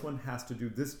then this one has to do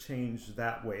this change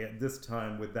that way at this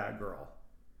time with that girl.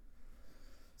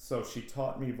 So she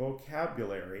taught me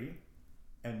vocabulary,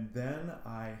 and then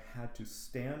I had to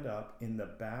stand up in the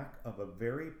back of a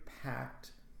very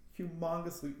packed,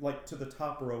 humongously, like to the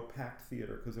top row packed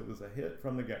theater, because it was a hit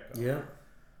from the get-go. Yeah.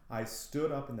 I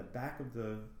stood up in the back of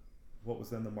what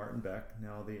was then the Martin Beck,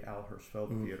 now the Al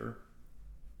Hirschfeld Theater,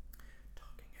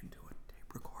 talking into a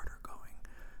tape recorder going,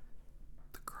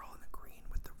 the girl in the green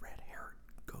with the red hair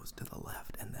goes to the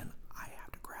left, and then I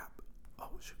have to grab,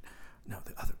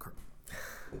 the other girl.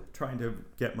 Trying to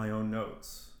get my own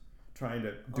notes. Trying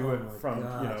to do it from,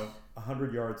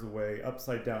 100 yards away,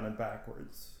 upside down and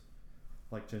backwards.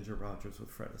 Like Ginger Rogers with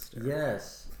Fred Astaire.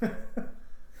 Yes.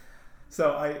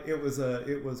 So it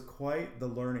was quite the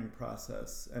learning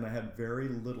process, and I had very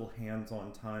little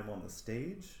hands-on time on the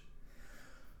stage.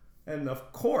 And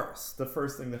of course, the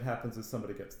first thing that happens is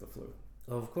somebody gets the flu.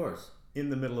 Oh, of course. In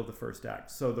the middle of the first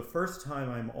act. So the first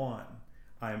time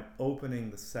I'm opening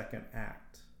the second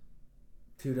act.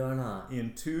 Too Darn Hot.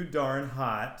 In Too Darn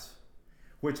Hot,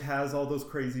 which has all those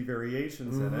crazy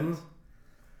variations in it.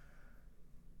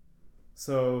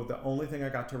 So the only thing I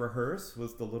got to rehearse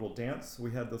was the little dance.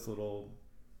 We had this little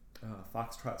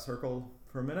foxtrot circle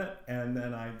for a minute, and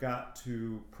then I got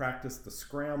to practice the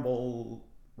scramble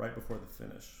right before the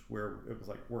finish, where it was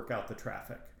like work out the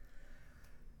traffic.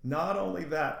 Not only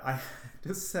that, I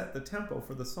just set the tempo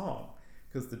for the song,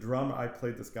 because the drummer, I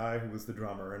played this guy who was the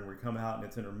drummer, and we come out and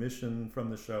it's intermission from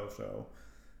the show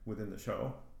within the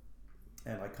show,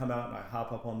 and I come out and I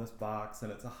hop up on this box,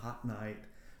 and it's a hot night.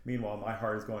 Meanwhile, my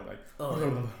heart is going like,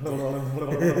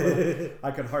 I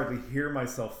could hardly hear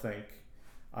myself think.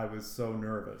 I was so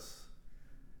nervous.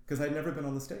 Because I'd never been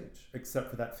on the stage, except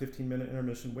for that 15-minute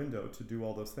intermission window to do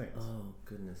all those things. Oh,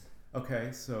 goodness. Okay,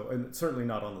 so, and certainly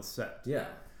not on the set. Yeah.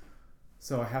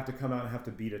 So I have to come out and have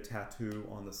to beat a tattoo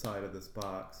on the side of this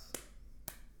box.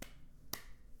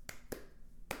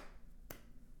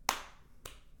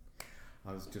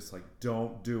 I was just like,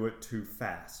 don't do it too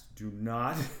fast. Do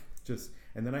not just...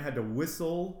 And then I had to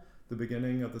whistle the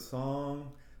beginning of the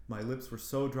song. My lips were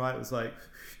so dry, it was like...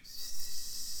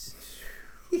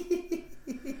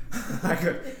 I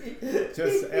could...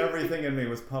 Just everything in me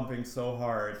was pumping so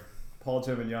hard. Paul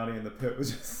Gimignani in the pit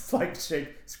was just like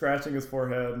scratching his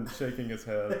forehead and shaking his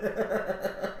head.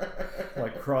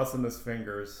 Like crossing his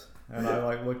fingers. And I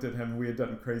like looked at him. We had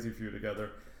done Crazy Few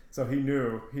together. So he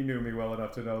knew me well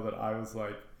enough to know that I was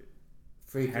like,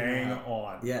 freaking hang out.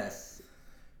 on. Yes.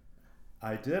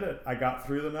 I did it. I got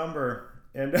through the number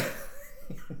and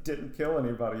didn't kill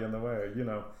anybody in the way. You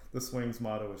know, the Swings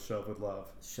motto is shove with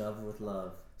love. Shove with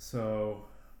love. So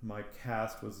my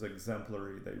cast was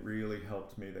exemplary. They really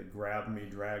helped me. They grabbed me,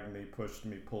 dragged me, pushed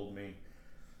me, pulled me,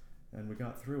 and we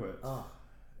got through it. Oh.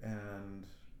 And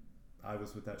I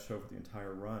was with that show for the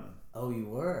entire run. Oh, you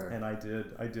were? And I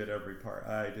did every part.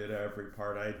 I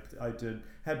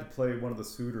had to play one of the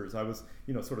suitors. I was,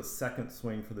 sort of second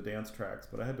swing for the dance tracks,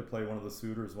 but I had to play one of the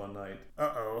suitors one night.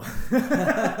 Uh-oh.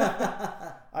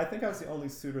 I think I was the only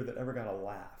suitor that ever got a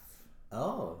laugh.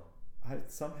 Oh.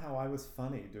 Somehow I was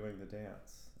funny doing the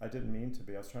dance. I didn't mean to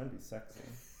be. I was trying to be sexy.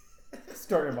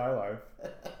 Story of my life.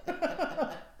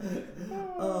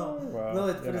 Well,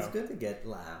 no, but it's good to get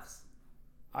laughs.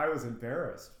 I was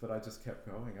embarrassed, but I just kept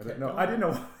going. I didn't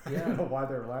know why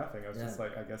they were laughing. I was just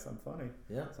like, I guess I'm funny.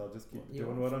 Yeah. So I'll just keep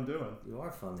doing what I'm doing. You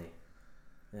are funny.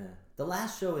 Yeah. The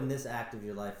last show in this act of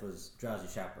your life was Drowsy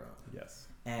Chaperone. Yes.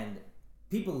 And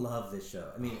people love this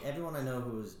show. I mean, everyone I know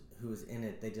who was in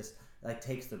it, they just like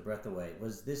takes their breath away.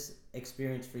 Was this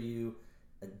experience for you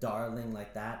a darling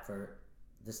like that, for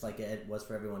just like it was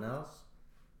for everyone else?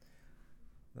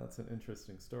 That's an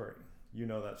interesting story. You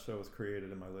know, that show was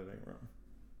created in my living room.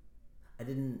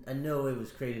 I know it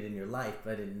was created in your life,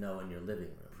 but I didn't know in your living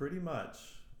room. Pretty much.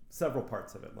 Several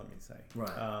parts of it, let me say.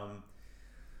 Right.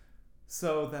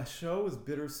 So that show was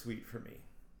bittersweet for me,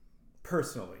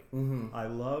 personally. Mm-hmm. I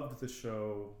loved the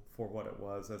show for what it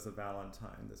was as a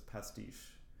Valentine, this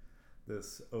pastiche,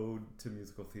 this ode to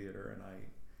musical theater, and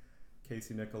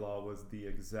Casey Nicholaw was the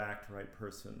exact right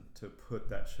person to put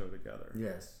that show together.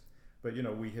 Yes. But,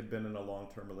 we had been in a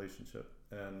long-term relationship,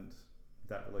 and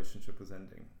that relationship was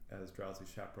ending as Drowsy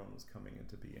Chaperone was coming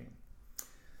into being.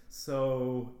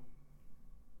 So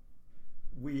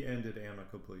we ended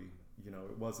amicably.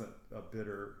 It wasn't a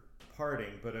bitter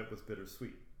parting, but it was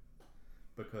bittersweet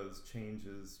because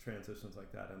transitions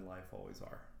like that in life always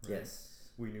are. Right? Yes.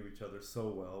 We knew each other so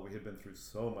well. We had been through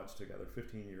so much together,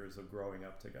 15 years of growing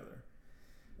up together.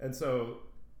 And so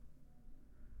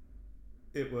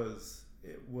it was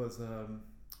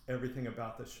everything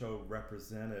about the show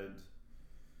represented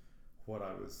what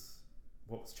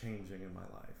was changing in my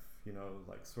life,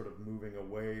 like sort of moving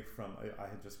away from, I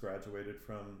had just graduated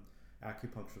from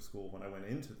acupuncture school when I went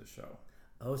into the show.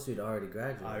 Oh, so you'd already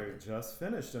graduated. I just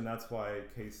finished, and that's why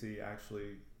Casey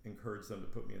actually encouraged them to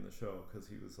put me in the show, because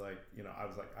he was like, I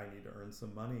was like, I need to earn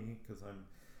some money because I'm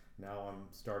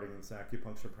starting this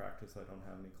acupuncture practice. I don't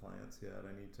have any clients yet.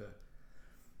 I need to.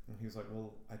 And he was like,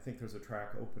 well, I think there's a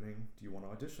track opening. Do you want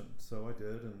to audition? So I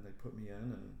did, and they put me in,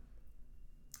 and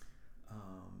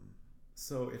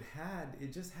so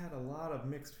it just had a lot of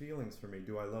mixed feelings for me.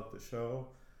 Do I love the show?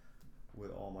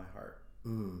 With all my heart.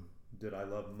 Mm. Did I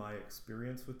love my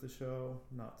experience with the show?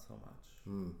 Not so much.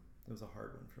 Mm. It was a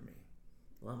hard one for me.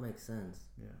 Well, that makes sense.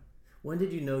 Yeah. When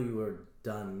did you know you were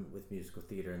done with musical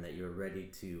theater and that you were ready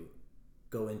to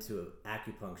go into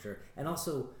acupuncture? And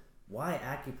also, why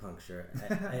acupuncture?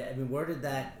 I mean, where did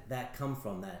that come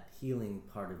from, that healing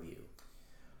part of you?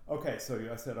 Okay, so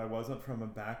I said I wasn't from a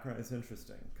background. It's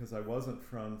interesting, because I wasn't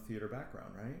from theater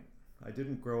background, right? I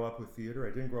didn't grow up with theater.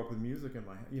 I didn't grow up with music in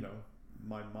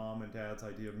my mom and dad's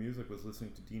idea of music was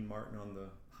listening to Dean Martin on the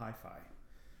hi-fi,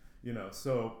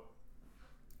 so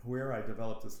where I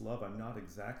developed this love, I'm not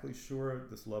exactly sure,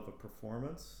 this love of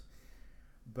performance,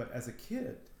 but as a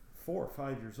kid, 4 or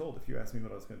 5 years old, if you asked me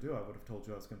what I was going to do, I would have told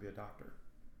you I was going to be a doctor.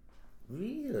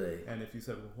 Really? And if you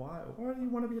said, well, why do you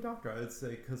want to be a doctor? I'd say,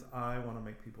 because I want to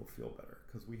make people feel better,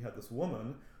 because we had this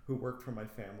woman who worked for my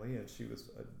family, and she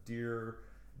was a dear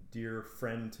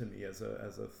friend to me as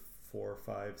a 4,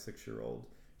 5, 6-year-old.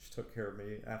 She took care of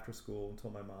me after school until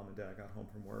my mom and dad got home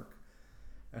from work.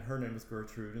 And her name was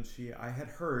Gertrude, and I had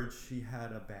heard she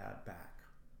had a bad back.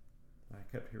 I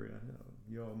kept hearing,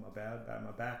 my bad back,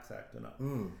 my back's acting up.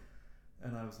 Mm.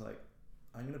 And I was like,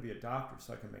 I'm going to be a doctor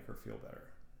so I can make her feel better.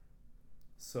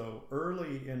 So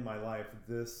early in my life,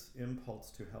 this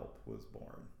impulse to help was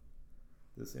born.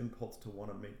 This impulse to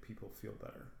want to make people feel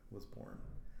better was born.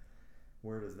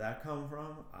 Where does that come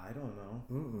from? I don't know.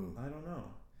 Mm-mm. I don't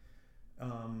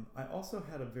know. I also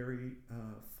had a very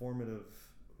formative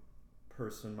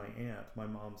person, my aunt, my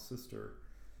mom's sister,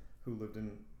 who lived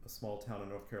in a small town in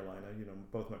North Carolina.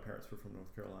 Both my parents were from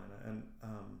North Carolina. And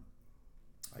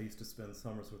I used to spend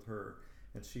summers with her.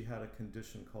 And she had a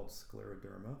condition called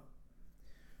scleroderma,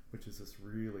 which is this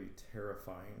really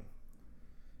terrifying.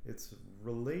 It's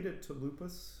related to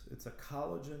lupus. It's a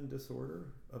collagen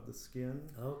disorder of the skin.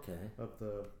 Okay. Of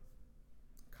the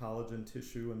collagen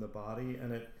tissue in the body,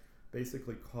 and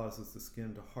basically causes the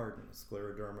skin to harden.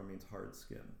 Scleroderma means hard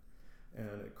skin.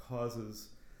 And it causes...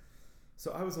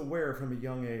 So I was aware from a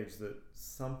young age that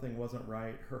something wasn't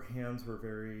right. Her hands were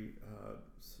very,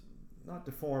 not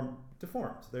deformed.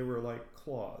 They were like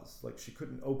claws. Like she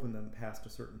couldn't open them past a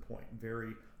certain point.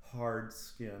 Very hard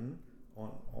skin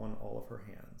on all of her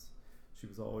hands. She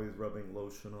was always rubbing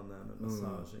lotion on them and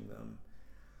massaging them.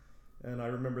 And I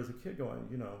remember as a kid going,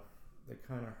 they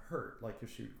kind of hurt. Like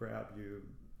if she would grab you,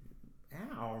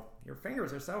 ow, your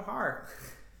fingers are so hard.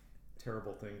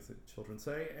 Terrible things that children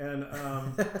say. And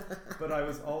but I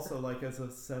was also like, as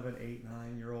a 7, 8,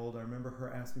 9-year-old, I remember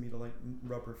her asking me to like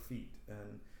rub her feet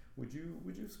and would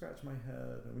you scratch my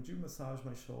head and would you massage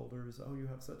my shoulders? Oh, you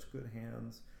have such good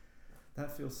hands.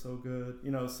 That feels so good.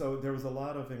 So there was a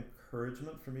lot of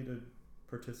encouragement for me to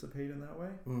participate in that way.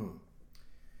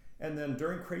 And then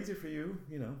during Crazy for You,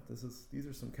 these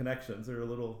are some connections. They're a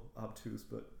little obtuse,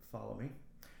 but follow me.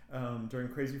 During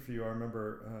Crazy for You, I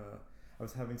remember I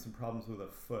was having some problems with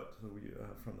a foot. So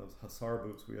from those Hussar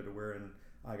boots we had to wear in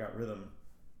I Got Rhythm.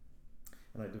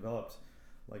 And I developed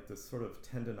like this sort of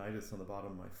tendonitis on the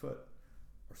bottom of my foot,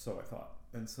 or so I thought.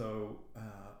 And so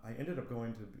I ended up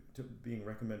going to being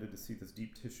recommended to see this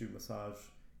deep tissue massage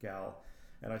gal.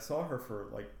 And I saw her for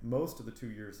like most of the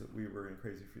 2 years that we were in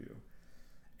Crazy for You.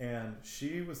 And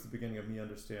she was the beginning of me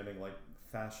understanding like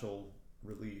fascial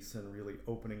release and really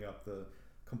opening up the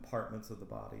compartments of the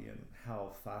body and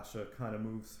how fascia kind of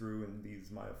moves through in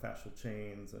these myofascial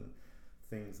chains, and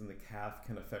things in the calf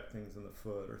can affect things in the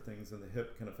foot, or things in the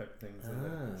hip can affect things in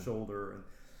the shoulder. And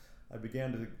I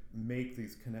began to make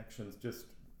these connections just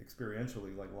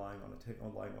experientially, like lying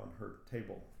on her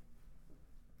table.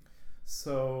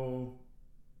 So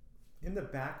in the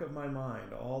back of my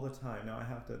mind all the time, now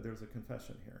there's a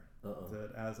confession here.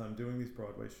 That as I'm doing these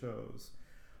Broadway shows,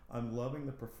 I'm loving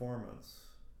the performance,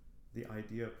 the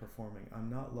idea of performing. I'm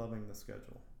not loving the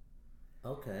schedule.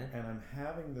 Okay. And I'm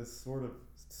having this sort of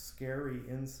scary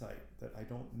insight that I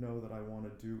don't know that I want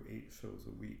to do 8 shows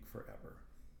a week forever.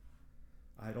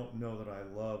 I don't know that I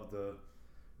love the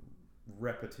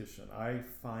repetition. I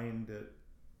find it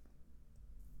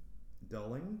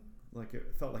dulling. Like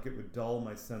it felt like it would dull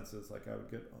my senses. Like I would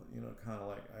get, kind of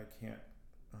like I can't.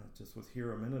 I just was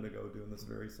here a minute ago doing this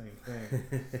very same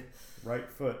thing. Right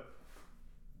foot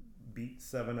beat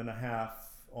 7.5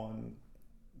 on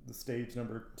the stage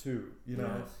number 2. Yes.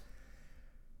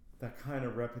 That kind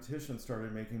of repetition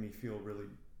started making me feel really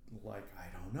like I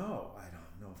don't know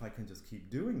if I can just keep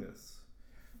doing this.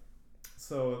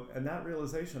 So, and that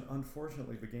realization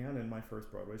unfortunately began in my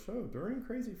first Broadway show during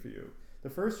Crazy for You. The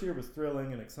first year was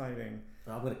thrilling and exciting.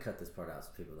 I'm going to cut this part out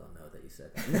so people don't know that you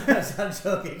said that. I'm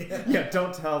joking. Yeah,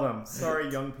 don't tell them. Sorry,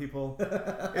 young people.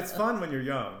 It's fun when you're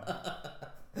young.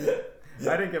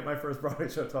 I didn't get my first Broadway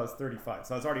show until I was 35,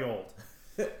 so I was already old.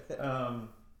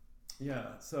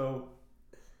 So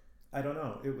I don't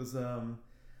know. It was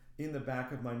in the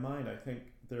back of my mind, I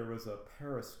think there was a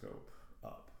periscope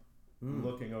up,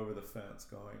 looking over the fence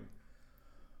going,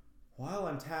 while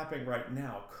I'm tapping right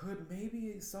now, could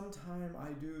maybe sometime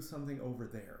I do something over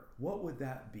there? What would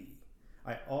that be?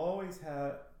 I always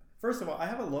had, first of all, I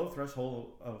have a low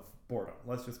threshold of boredom.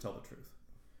 Let's just tell the truth.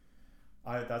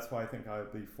 That's why I think I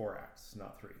would be 4 acts,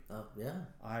 not 3. Yeah.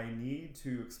 I need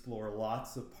to explore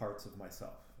lots of parts of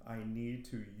myself. I need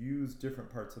to use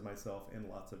different parts of myself in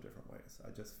lots of different ways.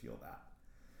 I just feel that.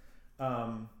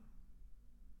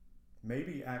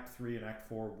 Maybe Act 3 and Act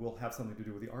 4 will have something to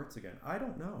do with the arts again. I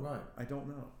don't know. Right. I don't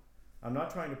know. I'm not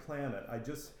trying to plan it. I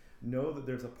just know that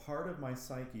there's a part of my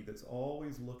psyche that's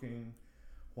always looking,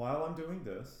 while I'm doing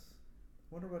this,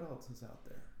 wonder what else is out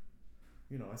there.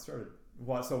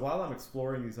 So while I'm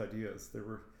exploring these ideas, there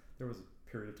was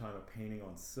a period of time of painting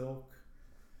on silk.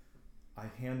 I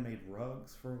handmade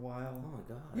rugs for a while. Oh my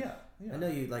God. Yeah. I know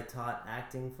you taught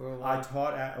acting for a while. I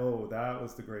taught that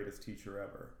was the greatest teacher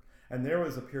ever. And there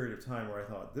was a period of time where I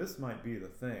thought this might be the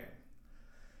thing.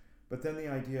 But then the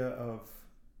idea of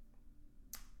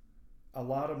a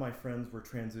lot of my friends were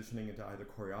transitioning into either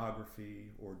choreography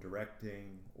or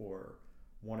directing or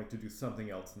wanting to do something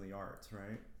else in the arts,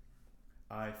 right?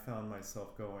 I found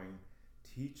myself going,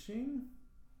 teaching?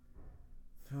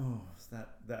 Oh,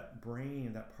 that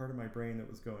brain, that part of my brain that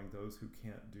was going, those who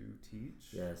can't do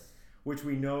teach. Yes. Which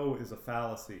we know is a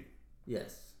fallacy.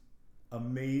 Yes.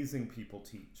 Amazing people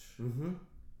teach. Mm-hmm.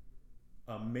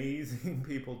 Amazing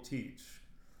people teach.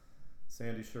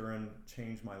 Sandy Shuren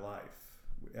changed my life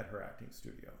at her acting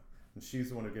studio. And she's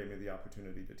the one who gave me the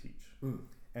opportunity to teach.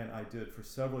 And I did for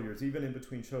several years, even in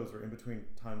between shows or in between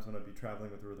times when I'd be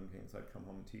traveling with the Rhythm Kings, I'd come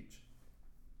home and teach.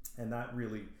 And that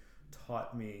really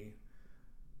taught me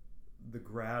the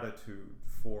gratitude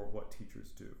for what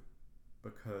teachers do,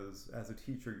 because as a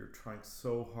teacher you're trying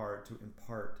so hard to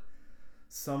impart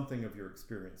something of your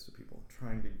experience to people,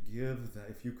 trying to give that,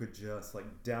 if you could just like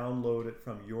download it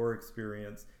from your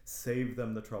experience, save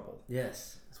them the trouble.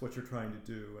 Yes, it's what you're trying to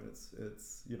do. And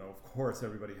it's you know, of course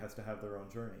everybody has to have their own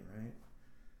journey, right?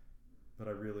 But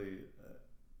I really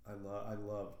I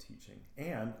love teaching,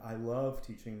 and I love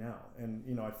teaching now. And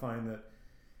you know, I find that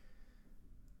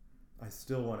I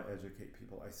still want to educate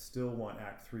people. I still want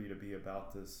Act 3 to be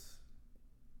about this.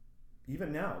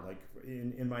 Even now, like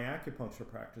in my acupuncture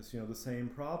practice, you know, the same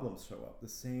problems show up, the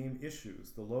same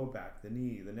issues, the low back, the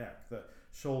knee, the neck, the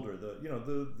shoulder,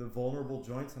 the vulnerable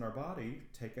joints in our body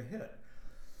take a hit.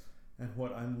 And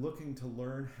what I'm looking to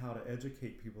learn how to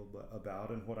educate people about,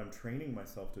 and what I'm training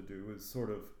myself to do, is sort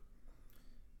of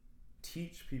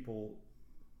teach people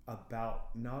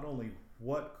about not only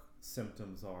what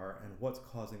symptoms are and what's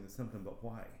causing the symptom, but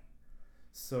why.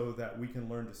 So that we can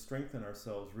learn to strengthen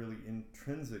ourselves really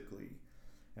intrinsically.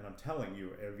 And I'm telling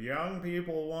you, if young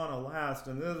people want to last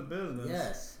in this business,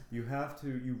 yes, you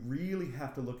really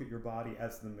have to look at your body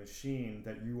as the machine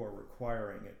that you are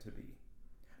requiring it to be.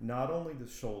 Not only the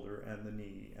shoulder and the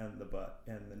knee and the butt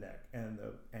and the neck and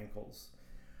the ankles,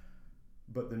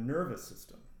 but the nervous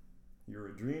system, your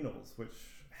adrenals, which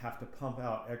have to pump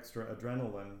out extra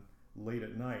adrenaline late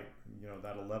at night, you know,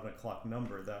 that 11 o'clock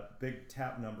number, that big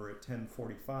tap number at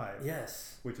 10:45,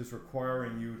 yes, which is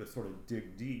requiring you to sort of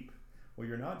dig deep. Well,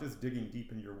 you're not just digging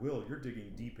deep in your will, you're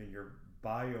digging deep in your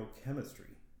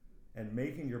biochemistry and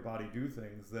making your body do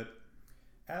things that,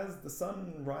 as the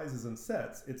sun rises and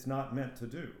sets, it's not meant to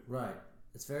do. Right.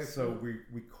 It's very so true.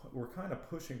 we're kind of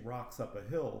pushing rocks up a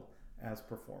hill as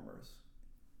performers.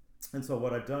 And so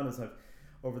what I've done is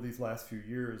over these last few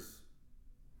years,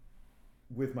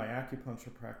 with my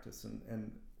acupuncture practice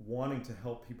and wanting to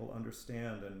help people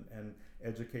understand and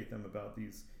educate them about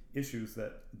these issues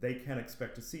that they can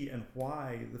expect to see, and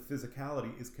why the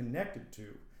physicality is connected to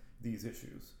these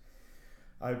issues.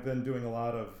 I've been doing a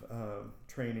lot of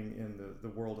training in the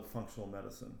world of functional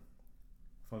medicine.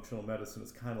 Functional medicine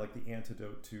is kind of like the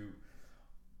antidote to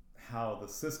how the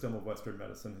system of Western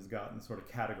medicine has gotten sort of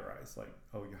categorized. Like,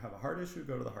 oh, you have a heart issue,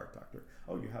 go to the heart doctor.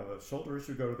 Oh, you have a shoulder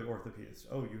issue, go to the orthopedist.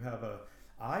 Oh, you have a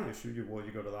eye issue, you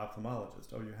go to the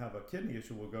ophthalmologist. Oh, you have a kidney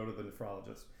issue, we'll go to the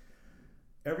nephrologist.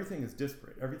 Everything is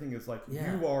disparate. Everything is like,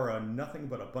 you are nothing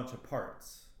but a bunch of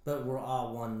parts. But we're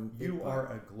all one. You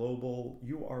are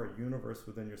a universe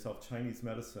within yourself. Chinese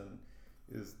medicine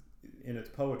is, in its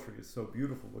poetry, is so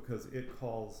beautiful because it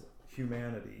calls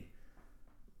humanity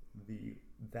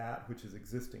that which is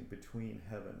existing between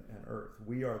heaven and earth.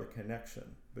 We are the connection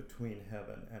between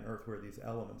heaven and earth, where these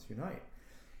elements unite.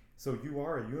 So you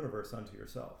are a universe unto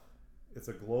yourself. It's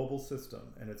a global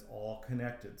system, and it's all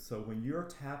connected. So when you're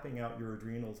tapping out your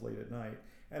adrenals late at night,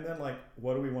 and then like,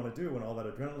 what do we want to do when all that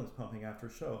adrenaline's pumping after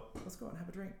a show? Let's go out and have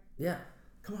a drink. Yeah.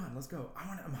 Come on, let's go.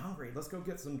 I'm hungry. Let's go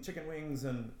get some chicken wings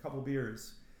and a couple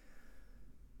beers.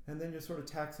 And then you're sort of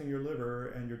taxing your liver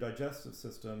and your digestive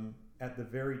system at the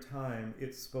very time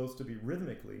it's supposed to be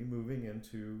rhythmically moving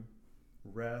into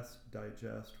rest,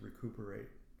 digest, recuperate.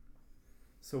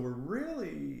 So we're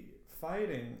really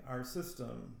fighting our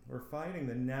system. We're fighting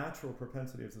the natural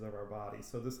propensities of our body.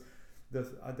 So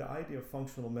the idea of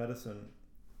functional medicine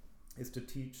is to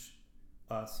teach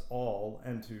us all,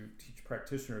 and to teach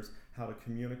practitioners how to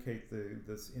communicate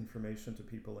this information to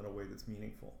people in a way that's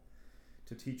meaningful.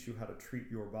 To teach you how to treat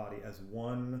your body as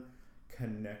one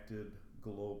connected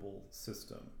global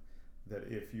system. That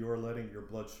if you're letting your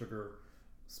blood sugar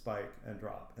spike and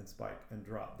drop and spike and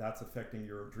drop, that's affecting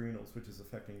your adrenals, which is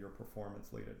affecting your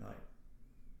performance late at night.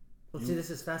 Well, see, this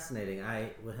is fascinating.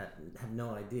 I would have no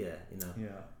idea, you know.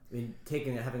 Yeah. I mean,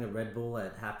 having a Red Bull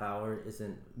at half hour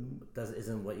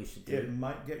isn't what you should do. It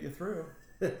might get you through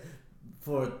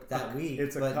for that week.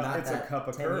 It's a cup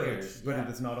of courage, but yeah. It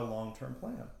is not a long-term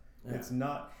plan. Yeah. It's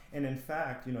not, and in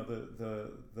fact, you know,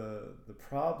 the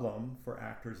problem for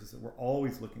actors is that we're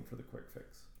always looking for the quick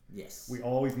fix. Yes. We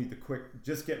always need the quick,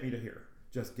 just get me to here,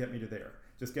 just get me to there,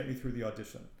 just get me through the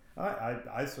audition.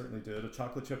 I certainly did. A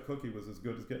chocolate chip cookie was as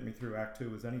good as getting me through Act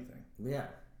 2 as anything. Yeah.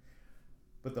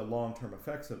 But the long-term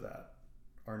effects of that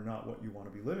are not what you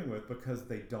want to be living with, because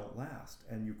they don't last,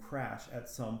 and you crash at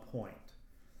some point.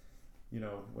 You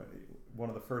know, one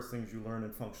of the first things you learn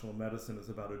in functional medicine is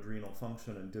about adrenal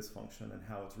function and dysfunction, and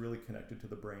how it's really connected to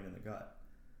the brain and the gut.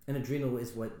 And adrenal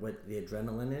is what the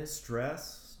adrenaline is?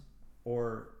 Stress,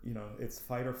 or, you know, it's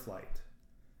fight or flight.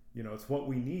 You know, it's what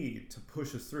we need to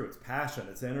push us through. It's passion,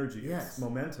 it's energy, yes. It's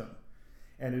momentum.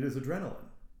 And it is adrenaline,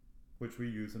 which we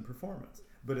use in performance.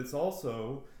 But it's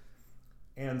also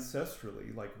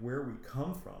ancestrally, like where we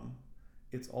come from,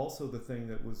 it's also the thing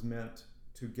that was meant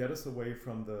to get us away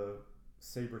from the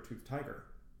saber-toothed tiger,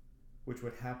 which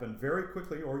would happen very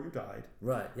quickly or you died.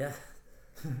 Right, yeah.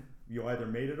 You either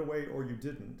made it away or you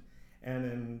didn't. And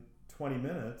in 20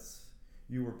 minutes,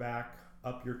 you were back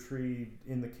up your tree,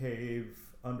 in the cave,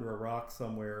 under a rock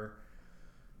somewhere,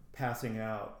 passing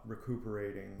out,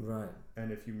 recuperating. Right.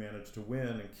 And if you managed to win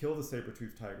and kill the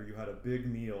saber-toothed tiger, you had a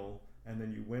big meal, and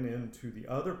then you went into the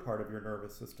other part of your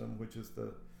nervous system, which is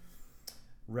the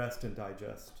rest and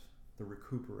digest, the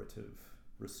recuperative,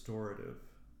 restorative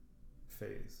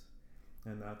phase.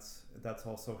 And that's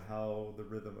also how the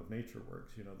rhythm of nature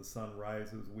works. You know, the sun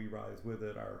rises, we rise with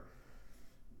it. Our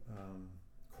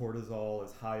cortisol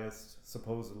is highest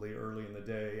supposedly early in the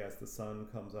day as the sun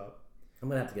comes up. I'm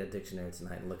gonna have to get a dictionary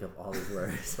tonight and look up all these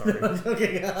words. Sorry. I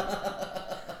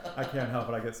can't help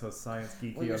it. I get so science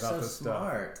geeky you're about so this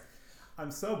smart. stuff. I'm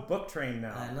so book trained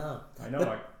now. I know.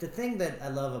 But the thing that I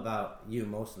love about you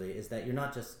mostly is that you're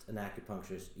not just an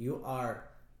acupuncturist. You are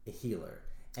a healer,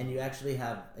 and you actually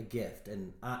have a gift.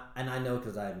 And I know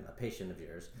because I'm a patient of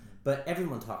yours. But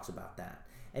everyone talks about that.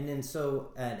 And then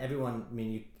everyone. I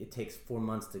mean, it takes 4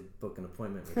 months to book an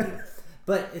appointment with you.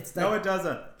 But it's like, no, it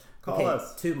doesn't. Call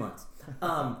us. 2 months.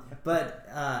 And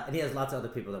he has lots of other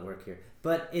people that work here.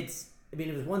 But it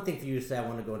was one thing for you to say, I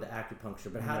want to go into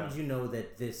acupuncture, but how did you know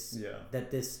that this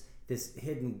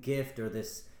hidden gift or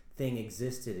this thing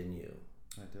existed in you?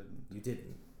 I didn't. You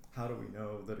didn't. How do we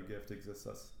know that a gift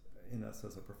exists in us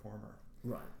as a performer?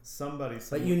 Right.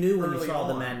 But you knew when you saw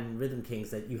the Manhattan Rhythm Kings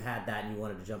that you had that and you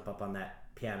wanted to jump up on that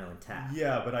piano and tap.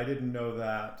 Yeah, but I didn't know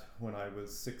that when I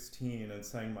was 16 and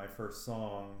sang my first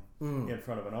song in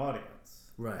front of an audience.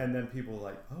 Right. And then people were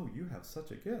like, oh, you have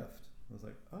such a gift. I was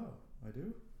like, oh, I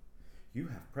do? You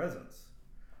have presence.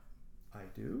 I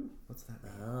do? What's that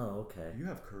mean? Oh, okay.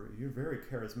 You're very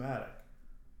charismatic.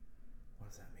 What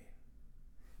does that mean?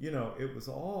 You know, it was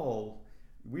all,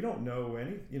 we don't know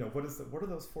any, you know, what are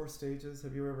those 4 stages?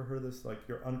 Have you ever heard this? Like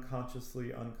you're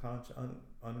unconsciously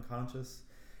unconscious.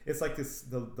 It's like this,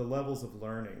 the levels of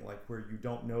learning, like where you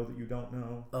don't know that you don't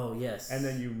know. Oh, yes. And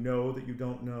then you know that you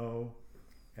don't know.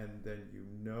 And then you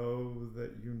know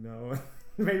that you know.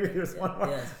 Maybe there's one more.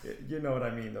 Yes. You know what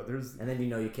I mean, though. And then you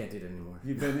know you can't do it anymore.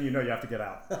 Then you know you have to get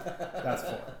out. That's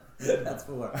 4. That's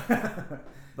 4.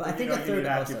 But I think a third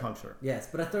act acupuncture. Yes,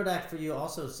 but a third act for you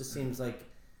also just seems like,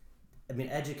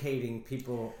 educating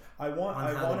people. I want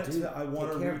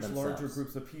to reach larger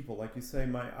groups of people. Like you say,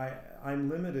 I'm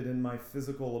limited in my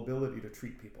physical ability to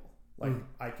treat people. Like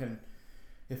I can.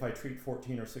 If I treat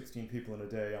 14 or 16 people in a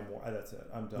day, that's it.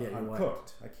 I'm done. I'm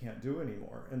cooked. I can't do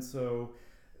anymore. And so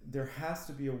there has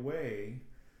to be a way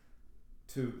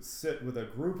to sit with a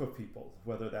group of people,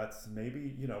 whether that's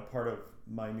maybe, part of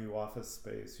my new office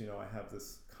space. I have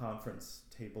this conference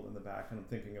table in the back, and I'm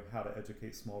thinking of how to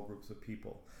educate small groups of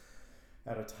people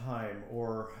at a time,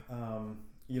 or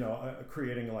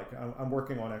creating I'm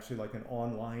working on actually like an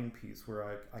online piece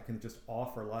where I can just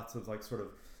offer lots of sort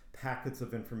of packets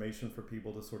of information for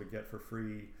people to sort of get for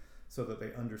free so that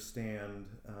they understand.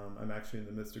 I'm actually in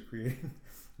the midst of creating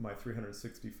my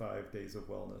 365 days of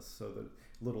wellness, so that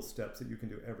little steps that you can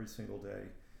do every single day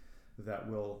that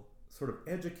will sort of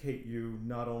educate you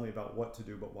not only about what to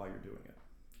do but why you're doing it.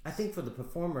 I think for the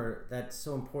performer that's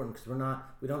so important, because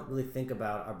we don't really think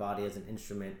about our body as an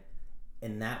instrument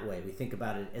in that way. We think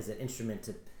about it as an instrument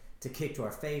to kick to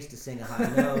our face, to sing a high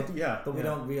note. But we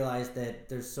don't realize that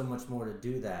there's so much more to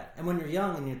do that. And when you're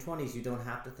young, in your 20s, you don't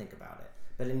have to think about it.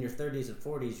 But in your 30s and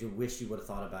 40s, you wish you would have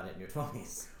thought about it in your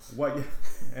 20s.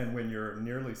 And when you're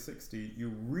nearly 60, you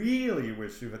really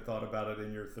wish you had thought about it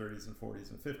in your 30s and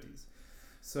 40s and 50s.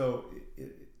 So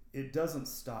it doesn't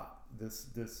stop. This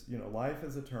life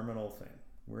is a terminal thing.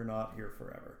 We're not here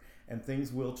forever. And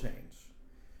things will change.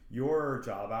 Your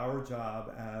job, our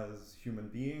job as human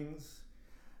beings,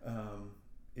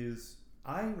 is,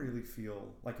 I really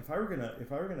feel like if I were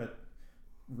gonna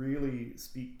really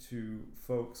speak to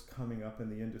folks coming up in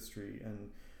the industry, and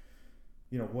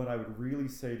what I would really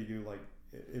say to you, like,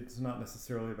 it's not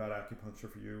necessarily about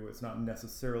acupuncture for you, it's not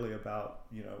necessarily about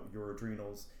your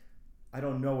adrenals. I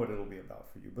don't know what it'll be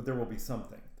about for you, but there will be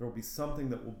something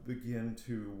that will begin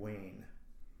to wane,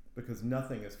 because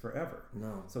nothing is forever.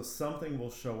 No. So something will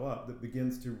show up that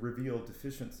begins to reveal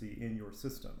deficiency in your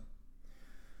system.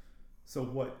 So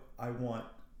what I want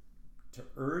to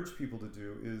urge people to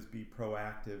do is be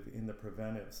proactive in the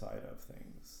preventive side of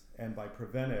things. And by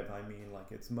preventive, I mean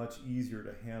it's much easier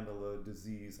to handle a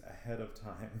disease ahead of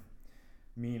time,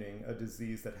 meaning a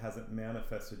disease that hasn't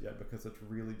manifested yet because it's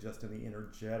really just in the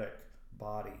energetic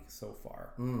body so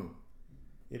far.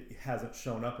 it hasn't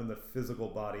shown up in the physical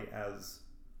body as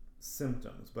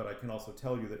symptoms, but I can also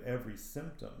tell you that every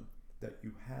symptom that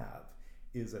you have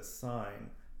is a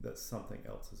sign that something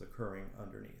else is occurring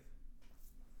underneath.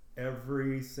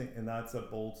 And that's a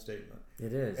bold statement.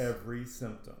 It is. Every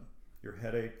symptom, your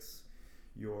headaches,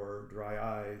 your dry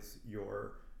eyes,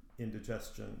 your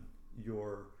indigestion,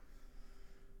 your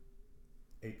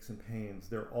aches and pains,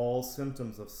 they're all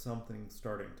symptoms of something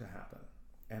starting to happen.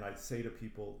 And I say to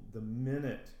people, the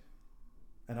minute,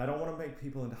 and I don't want to make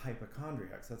people into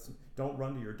hypochondriacs. Don't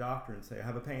run to your doctor and say, I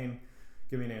have a pain,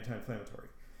 give me an anti-inflammatory.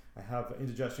 I have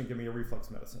indigestion, give me a reflux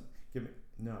medicine.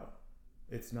 No,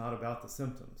 it's not about the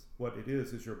symptoms. What it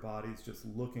is your body's just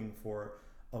looking for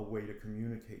a way to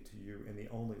communicate to you in the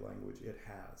only language it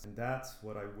has. And that's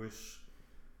what I wish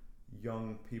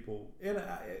young people, and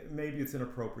maybe it's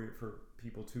inappropriate for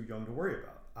people too young to worry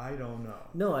about. I don't know.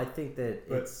 No, I think that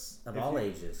it's of all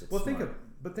ages. It's think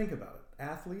about it.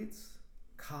 Athletes,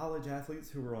 college athletes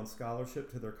who are on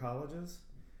scholarship to their colleges,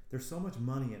 there's so much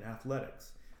money in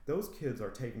athletics. Those kids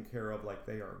are taken care of like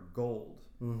they are gold.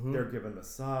 Mm-hmm. They're given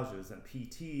massages and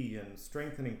PT and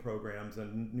strengthening programs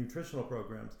and nutritional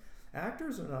programs.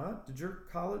 Actors are not. Did your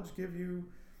college give you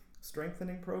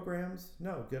strengthening programs?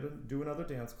 No. Do another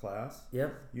dance class.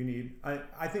 Yep. You need.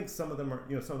 I think some of them are.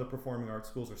 Some of the performing arts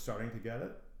schools are starting to get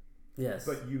it. Yes.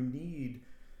 But you need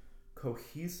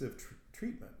cohesive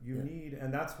treatment. You need,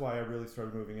 and that's why I really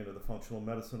started moving into the functional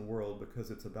medicine world,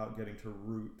 because it's about getting to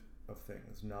root of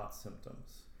things, not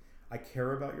symptoms. I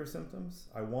care about your symptoms.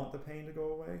 I want the pain to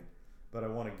go away, but I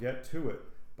want to get to it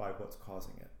by what's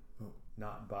causing it,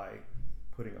 not by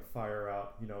putting a fire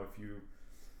out. If you,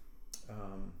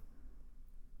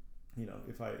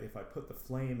 if I put the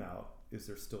flame out, is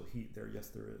there still heat there? Yes,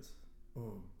 there is.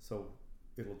 So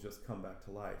it'll just come back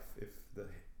to life if the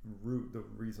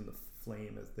reason the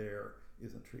flame is there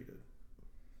isn't treated.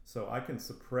 So I can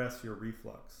suppress your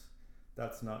reflux.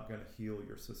 That's not going to heal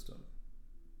your system.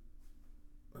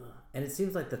 And it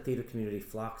seems like the theater community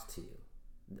flocks to you.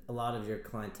 A lot of your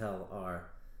clientele are,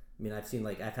 I've seen,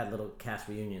 I've had little cast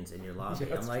reunions in your lobby.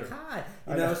 Yeah, I'm like, true. hi.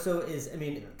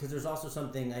 Because there's also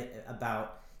something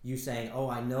about you saying, oh,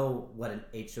 I know what an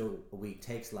 8 show a week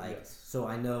takes so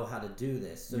I know how to do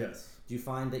this. So yes. Do you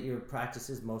find that your practice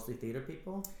is mostly theater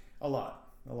people? A lot,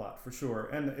 for sure.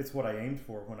 And it's what I aimed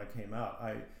for when I came out.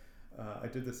 I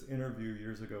did this interview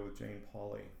years ago with Jane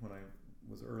Pauley when I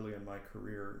was early in my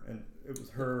career, and it was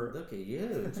her. Look at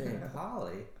you, Jane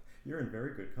Pauley. You're in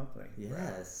very good company.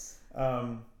 Yes.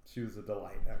 She was a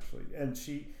delight, actually, and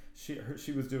she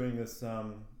was doing this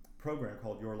program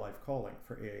called Your Life Calling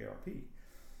for AARP.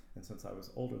 And since I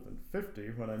was older than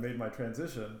 50 when I made my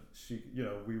transition,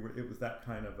 it was that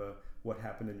kind of a what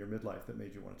happened in your midlife that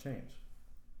made you want to change.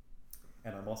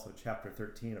 And I'm also chapter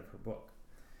 13 of her book,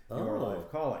 Your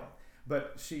Life Calling.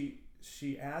 But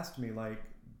she asked me,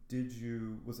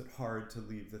 was it hard to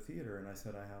leave the theater? And I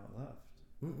said, I haven't left.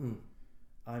 Mm-mm.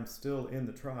 I'm still in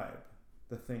the tribe.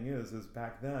 The thing is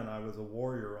back then I was a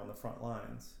warrior on the front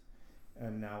lines,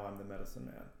 and now I'm the medicine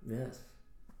man. Yes.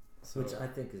 Which I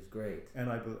think is great.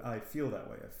 And I feel that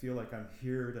way. I feel like I'm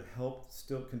here to help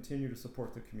still continue to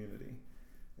support the community.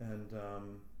 And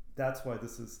that's why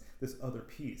this other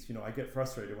piece. I get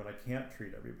frustrated when I can't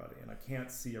treat everybody and I can't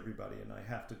see everybody, and I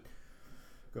have to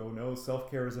go, no,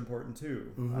 self-care is important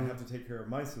too. Mm-hmm. I have to take care of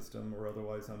my system, or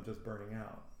otherwise I'm just burning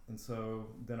out. And so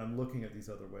then I'm looking at these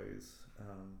other ways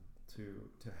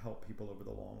to help people over the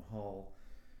long haul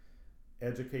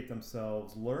educate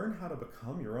themselves, learn how to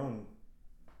become your own,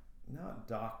 not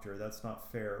doctor, that's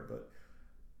not fair, but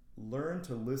learn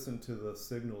to listen to the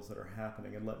signals that are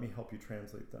happening and let me help you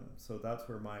translate them. So that's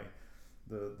where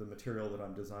the material that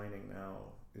I'm designing now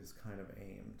is kind of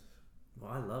aimed.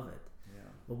 Well, I love it. Yeah.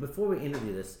 Well, before we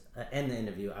interview end the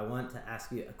interview, I want to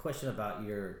ask you a question about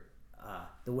your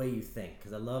the way you think,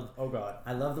 because I love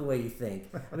the way you think.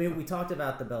 We talked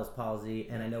about the Bell's palsy,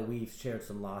 and I know we've shared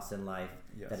some loss in life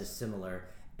that is similar,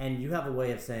 and you have a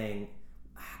way of saying,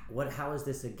 how is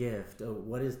this a gift? Or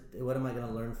what am I going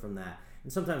to learn from that?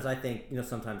 And sometimes I think,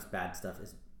 sometimes bad stuff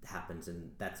happens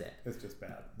and that's it. It's just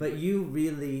bad. But you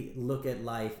really look at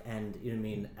life and,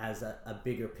 as a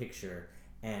bigger picture,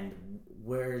 and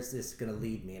where is this going to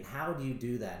lead me? And how do you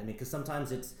do that? Because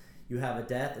sometimes you have a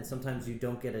death, and sometimes you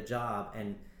don't get a job,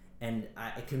 and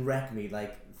it can wreck me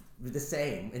the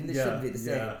same, and this shouldn't be the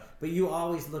same. But you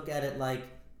always look at it like,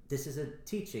 this is a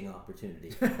teaching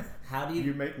opportunity. How do you...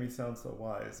 You make me sound so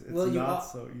wise. It's not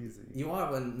so easy. You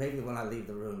are when I leave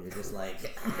the room, you're just like,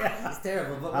 it's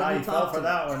terrible. But when he fell for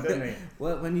that one, didn't he?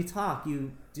 Well, when you talk,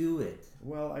 you do it.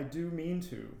 Well, I do mean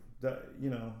to.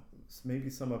 maybe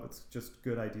some of it's just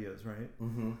good ideas, right?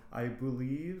 Mm-hmm. I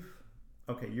believe,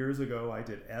 years ago I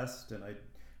did EST, and I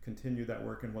continue that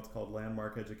work in what's called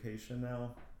landmark education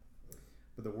now.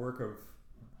 But the work of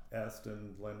EST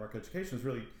and landmark education is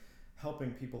really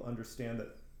helping people understand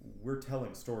that we're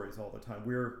telling stories all the time.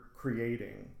 We're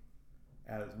creating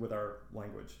with our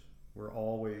language. We're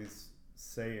always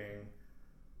saying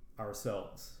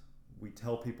ourselves. We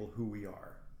tell people who we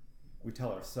are. We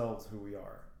tell ourselves who we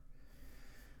are.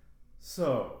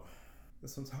 So,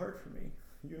 this one's hard for me.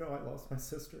 You know, I lost my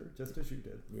sister just as you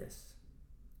did. Yes.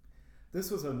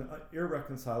 This was an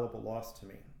irreconcilable loss to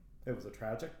me. It was a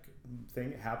tragic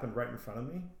thing. It happened right in front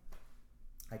of me.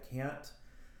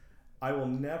 I will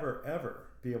never, ever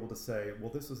be able to say,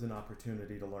 well, this was an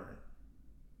opportunity to learn.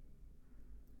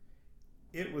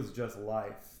 It was just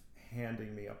life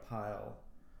handing me a pile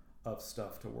of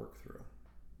stuff to work through,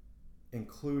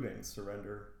 including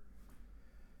surrender,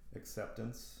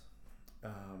 acceptance,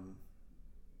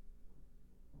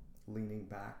 leaning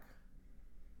back.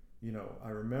 You know, I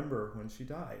remember when she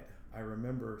died, I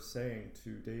remember saying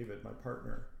to David, my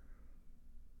partner,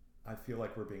 I feel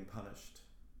like we're being punished.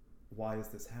 Why is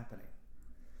this happening?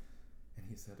 And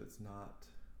he said, it's not.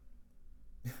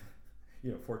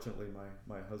 You know, fortunately,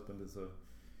 my husband is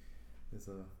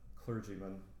a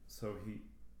clergyman, so he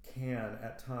can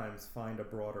at times find a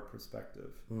broader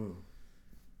perspective. Mm.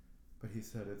 But he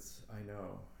said, I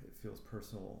know, it feels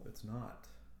personal. It's not.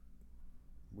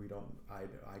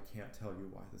 I can't tell you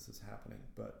why this is happening,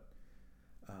 but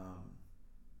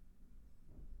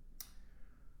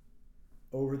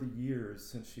over the years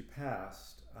since she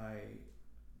passed,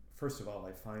 first of all,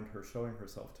 I find her showing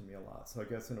herself to me a lot. So I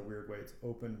guess in a weird way, it's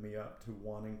opened me up to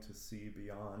wanting to see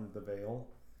beyond the veil.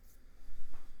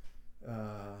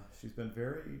 She's been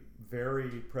very, very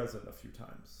present a few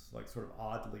times, like sort of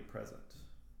oddly present.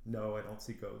 No, I don't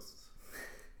see ghosts,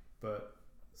 but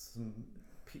some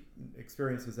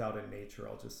experiences out in nature,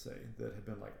 I'll just say, that have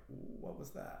been like, what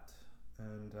was that?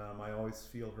 And I always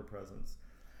feel her presence.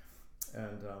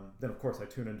 And then, of course, I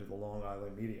tune into the Long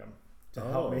Island medium to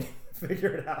help me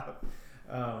figure it out.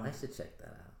 I should check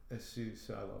that out.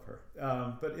 I love her.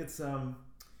 But it's,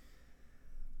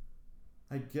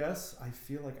 I guess I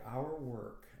feel like our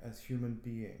work as human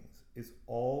beings is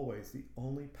always the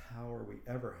only power we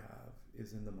ever have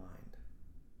is in the mind,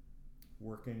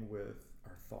 working with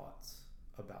our thoughts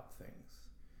about things,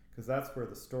 because that's where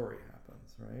the story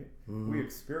happens, right? Mm-hmm. We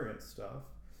experience stuff.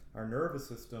 Our nervous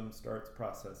system starts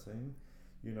processing.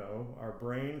 You know, our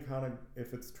brain kind of,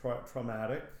 if it's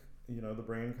traumatic, you know, the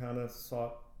brain kind of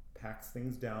packs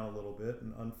things down a little bit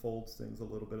and unfolds things a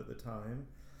little bit at the time.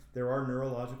 There are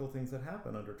neurological things that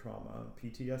happen under trauma,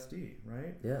 PTSD,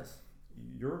 right? Yes.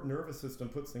 Your nervous system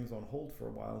puts things on hold for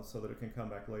a while so that it can come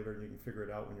back later and you can figure it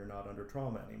out when you're not under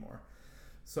trauma anymore.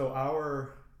 So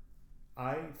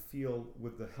I feel,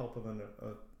 with the help of an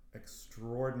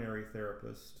extraordinary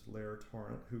therapist, Lair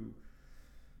Torrent, who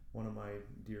one of my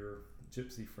dear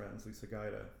gypsy friends, Lisa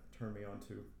Gaida, turned me on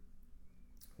to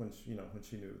when she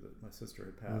knew that my sister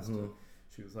had passed. Mm-hmm.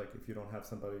 She was like, if you don't have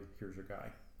somebody, here's your guy.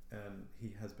 And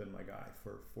he has been my guy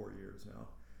for 4 years now.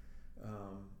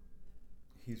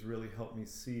 He's really helped me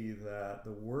see that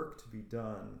the work to be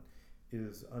done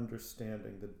is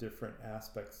understanding the different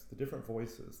aspects, the different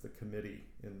voices, the committee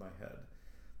in my head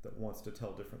that wants to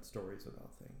tell different stories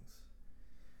about things.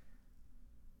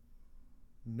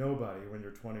 Nobody, when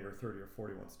you're 20 or 30 or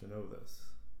 40, wants to know this,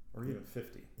 or even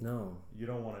 50. No. You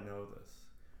don't want to know this.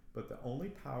 But the only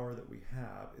power that we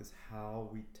have is how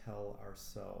we tell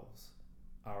ourselves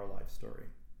our life story,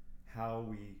 how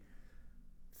we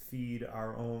feed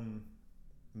our own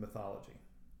mythology.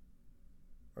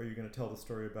 Are you going to tell the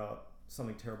story about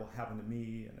something terrible happened to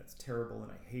me and it's terrible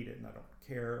and I hate it and I don't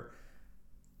care,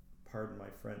 pardon my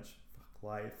French, fuck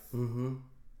life? Mm-hmm.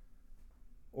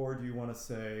 Or do you want to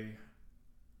say,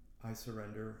 I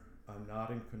surrender, I'm not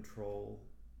in control,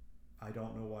 I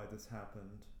don't know why this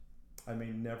happened, I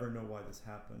may never know why this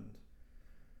happened,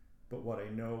 but what I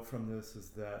know from this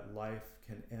is that life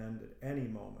can end at any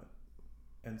moment.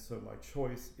 And so my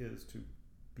choice is to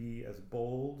be as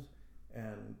bold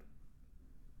and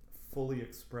fully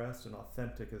expressed and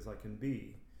authentic as I can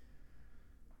be.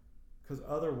 Because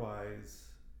otherwise,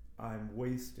 I'm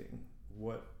wasting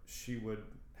what she would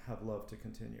have loved to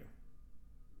continue.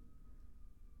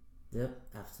 Yep,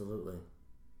 absolutely.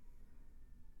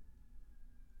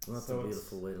 Well, that's a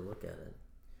beautiful way to look at it.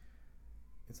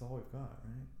 It's all we've got,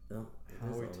 right? No,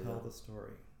 how we tell the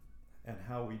story and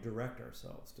how we direct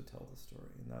ourselves to tell the story.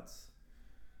 And it's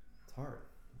hard.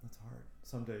 That's hard.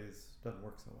 Some days it doesn't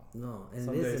work so well. No, and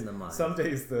it is in the mind. Some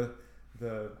days the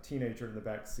teenager in the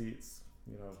back seat's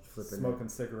smoking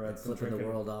cigarettes and flipping the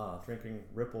world off, drinking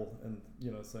Ripple, and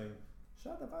saying,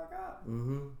 "Shut the fuck up."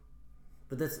 Mm-hmm.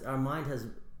 But our mind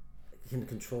can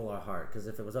control our heart, because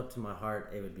if it was up to my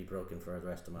heart, it would be broken for the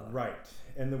rest of my life. Right,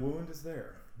 and the wound is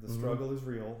there. The struggle is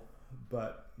real,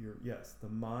 but the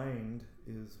mind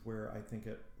is where I think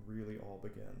it really all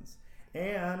begins.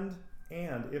 And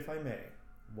if I may,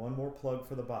 one more plug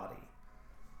for the body.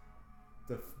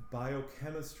 The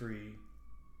biochemistry,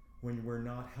 when we're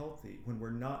not healthy, when we're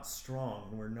not strong,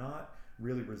 when we're not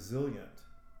really resilient,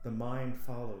 the mind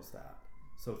follows that.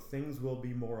 So things will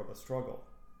be more of a struggle,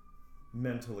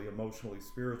 mentally, emotionally,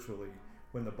 spiritually,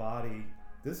 when the body,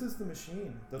 this is the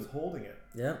machine that's holding it.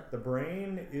 Yeah. The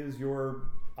brain is your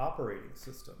operating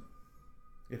system.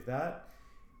 If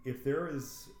there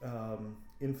is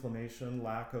inflammation,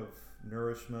 lack of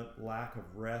nourishment, lack of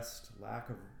rest, lack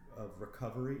of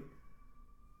recovery,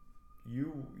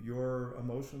 your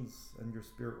emotions and your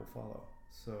spirit will follow.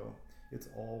 So it's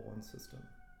all one system.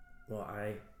 Well,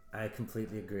 I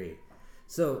completely agree.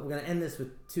 So we're going to end this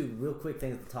with two real quick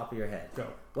things at the top of your head. Go.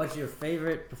 What's your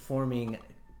favorite performing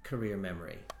career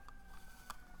memory?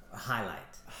 A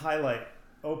highlight.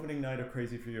 Opening night of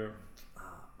Crazy for You.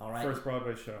 All right. First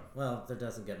Broadway show. Well, there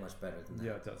doesn't get much better than that.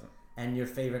 Yeah, it doesn't. And your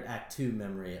favorite Act 2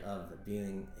 memory of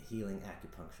being a healing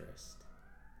acupuncturist?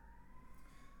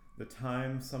 The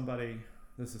time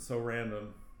this is so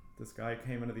random, this guy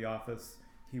came into the office,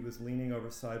 he was leaning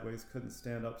over sideways, couldn't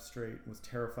stand up straight, was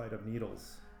terrified of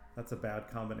needles. That's a bad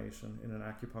combination in an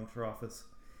acupuncture office.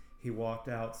 He walked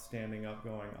out standing up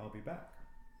going, "I'll be back."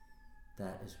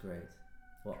 That is great.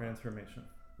 Well, transformation.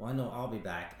 Well, I know I'll be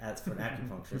back as for an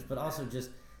acupuncturist, but also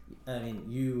when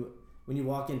you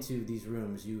walk into these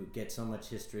rooms, you get so much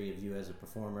history of you as a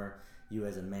performer, you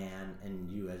as a man, and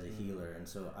you as a healer. And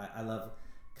so I love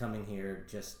coming here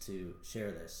just to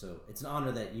share this. So it's an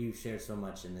honor that you shared so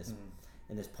much in this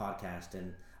podcast,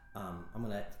 and I'm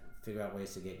gonna figure out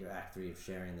ways to get your Act 3 of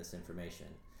sharing this information,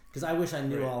 because I wish I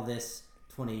knew all this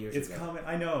 20 years ago. It's coming.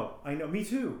 I know. Me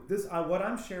too. This what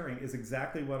I'm sharing is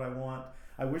exactly what I want.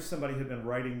 I wish somebody had been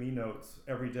writing me notes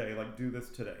every day, like, do this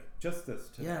today, just this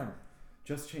today. Yeah.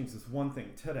 Just change this one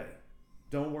thing today.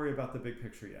 Don't worry about the big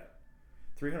picture yet.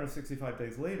 365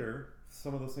 days later,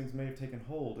 some of those things may have taken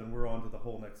hold, and we're on to the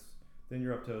whole next. Then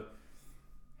you're up to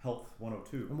Health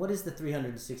 102. And what is the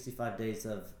 365 days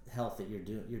of health that you're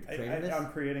doing? You're creating this?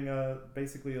 I'm creating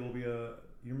basically it'll be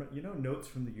Notes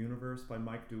from the Universe by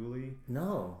Mike Dooley?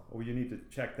 No. Well, you need to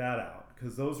check that out,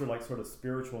 because those are like sort of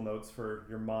spiritual notes for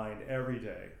your mind every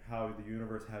day, how the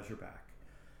universe has your back.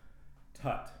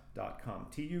 Tut.com,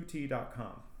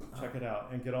 TUT.com. Check it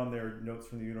out and get on their Notes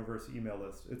from the Universe email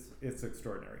list. It's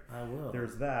extraordinary. I will.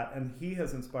 There's that, and he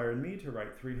has inspired me to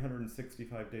write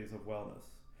 365 Days of Wellness,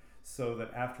 so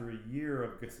that after a year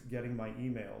of getting my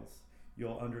emails,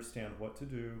 you'll understand what to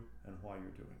do and why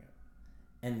you're doing it.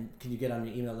 And can you get on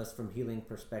your email list from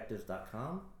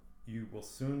healingperspectives.com? You will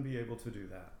soon be able to do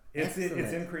that. It's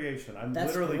in creation.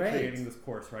 That's literally great. creating this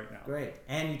course right now. Great.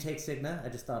 And you take Cigna. I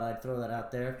just thought I'd throw that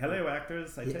out there. Hello,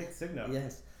 actors. I take Cigna.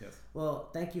 Yes. Well,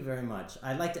 thank you very much.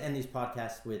 I'd like to end these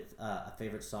podcasts with a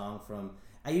favorite song from...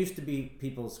 I used to be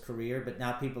people's career, but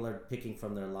now people are picking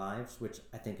from their lives, which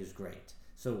I think is great.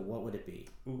 So what would it be?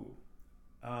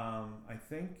 I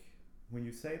think when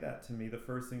you say that to me, the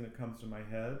first thing that comes to my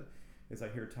head is I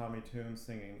hear Tommy Tune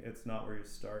singing, "It's not where you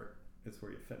start, it's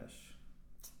where you finish."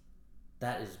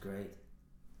 That is great.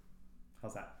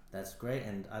 How's that? That's great,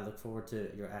 and I look forward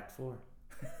to your Act 4.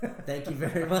 Thank you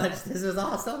very much. This is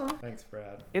awesome. Thanks,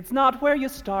 Brad. It's not where you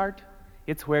start,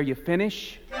 it's where you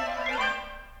finish.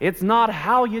 It's not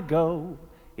how you go,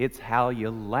 it's how you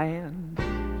land.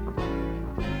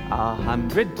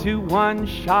 100 to 1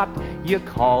 shot, you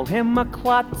call him a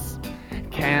klutz.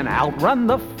 Can outrun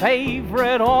the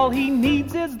favorite, all he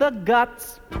needs is the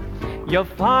guts. Your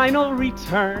final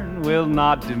return will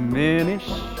not diminish,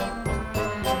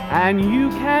 and you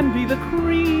can be the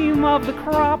cream of the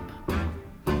crop.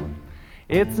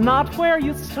 It's not where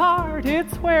you start,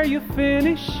 it's where you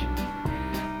finish,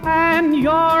 and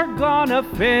you're gonna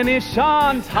finish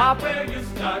on top. Where you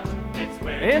start,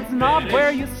 it's not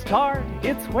where you start,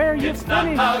 it's where you it's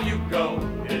finish. It's not how you go,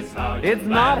 it's how you It's land.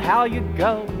 not how you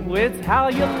go, it's how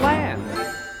you land.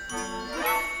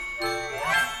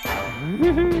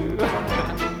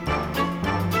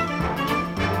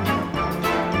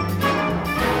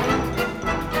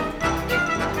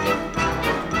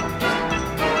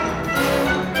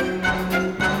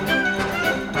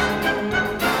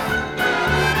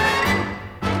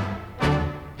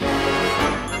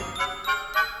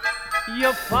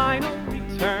 Your final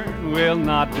return will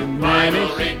not diminish. Final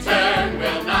return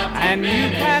will not diminish. And you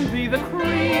can be the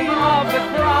cream of the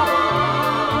crop.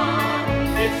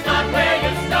 It's not where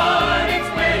you start, it's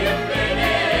where you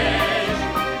finish.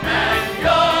 And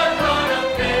you're gonna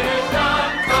finish on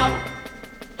top.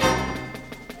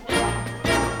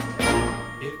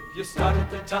 If you start at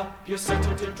the top, you're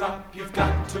certain to drop. You've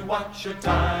got to watch your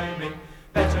timing.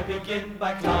 Better begin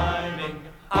by climbing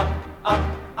up, up,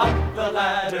 up the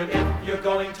ladder if you're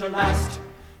going to last.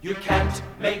 You can't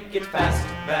make it fast,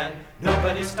 man.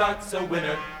 Nobody starts a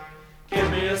winner. Give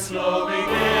me a slow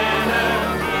beginner.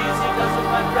 Easy does it,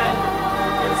 my friend.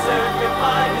 Conserve your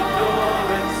fine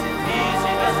endurance.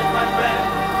 Easy does it, my friend.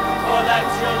 For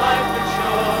that's your life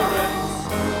insurance.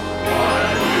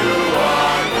 While you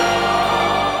are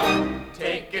young,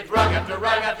 take it rung after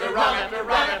rung after rung after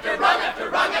rung after rung after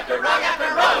rung after rung after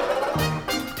rung.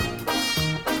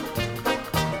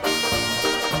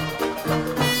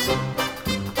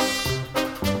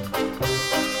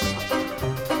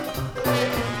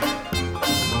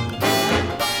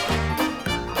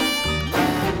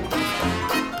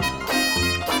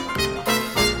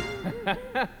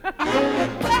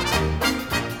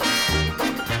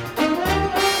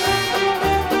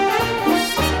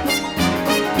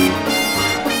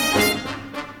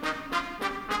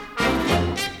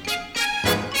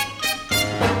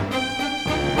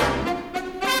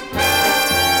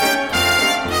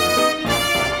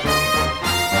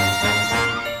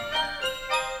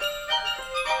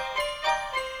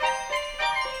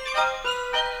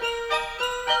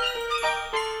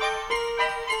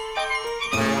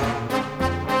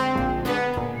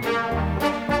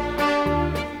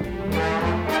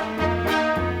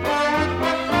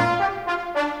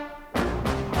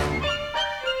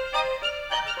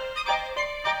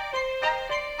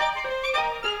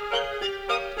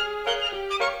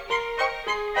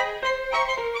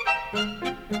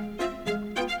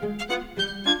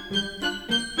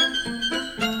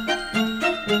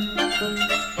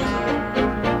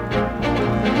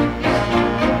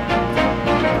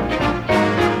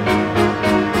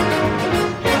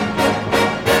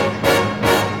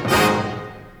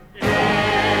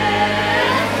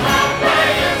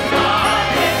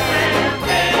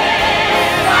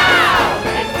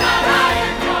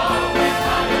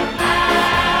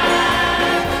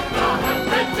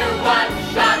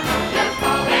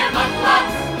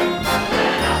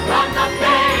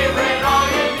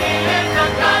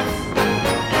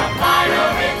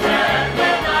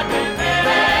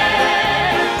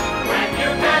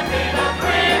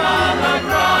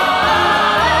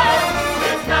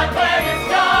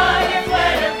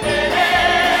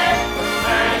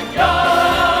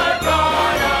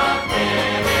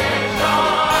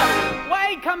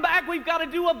 We've got to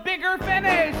do a bigger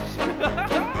finish.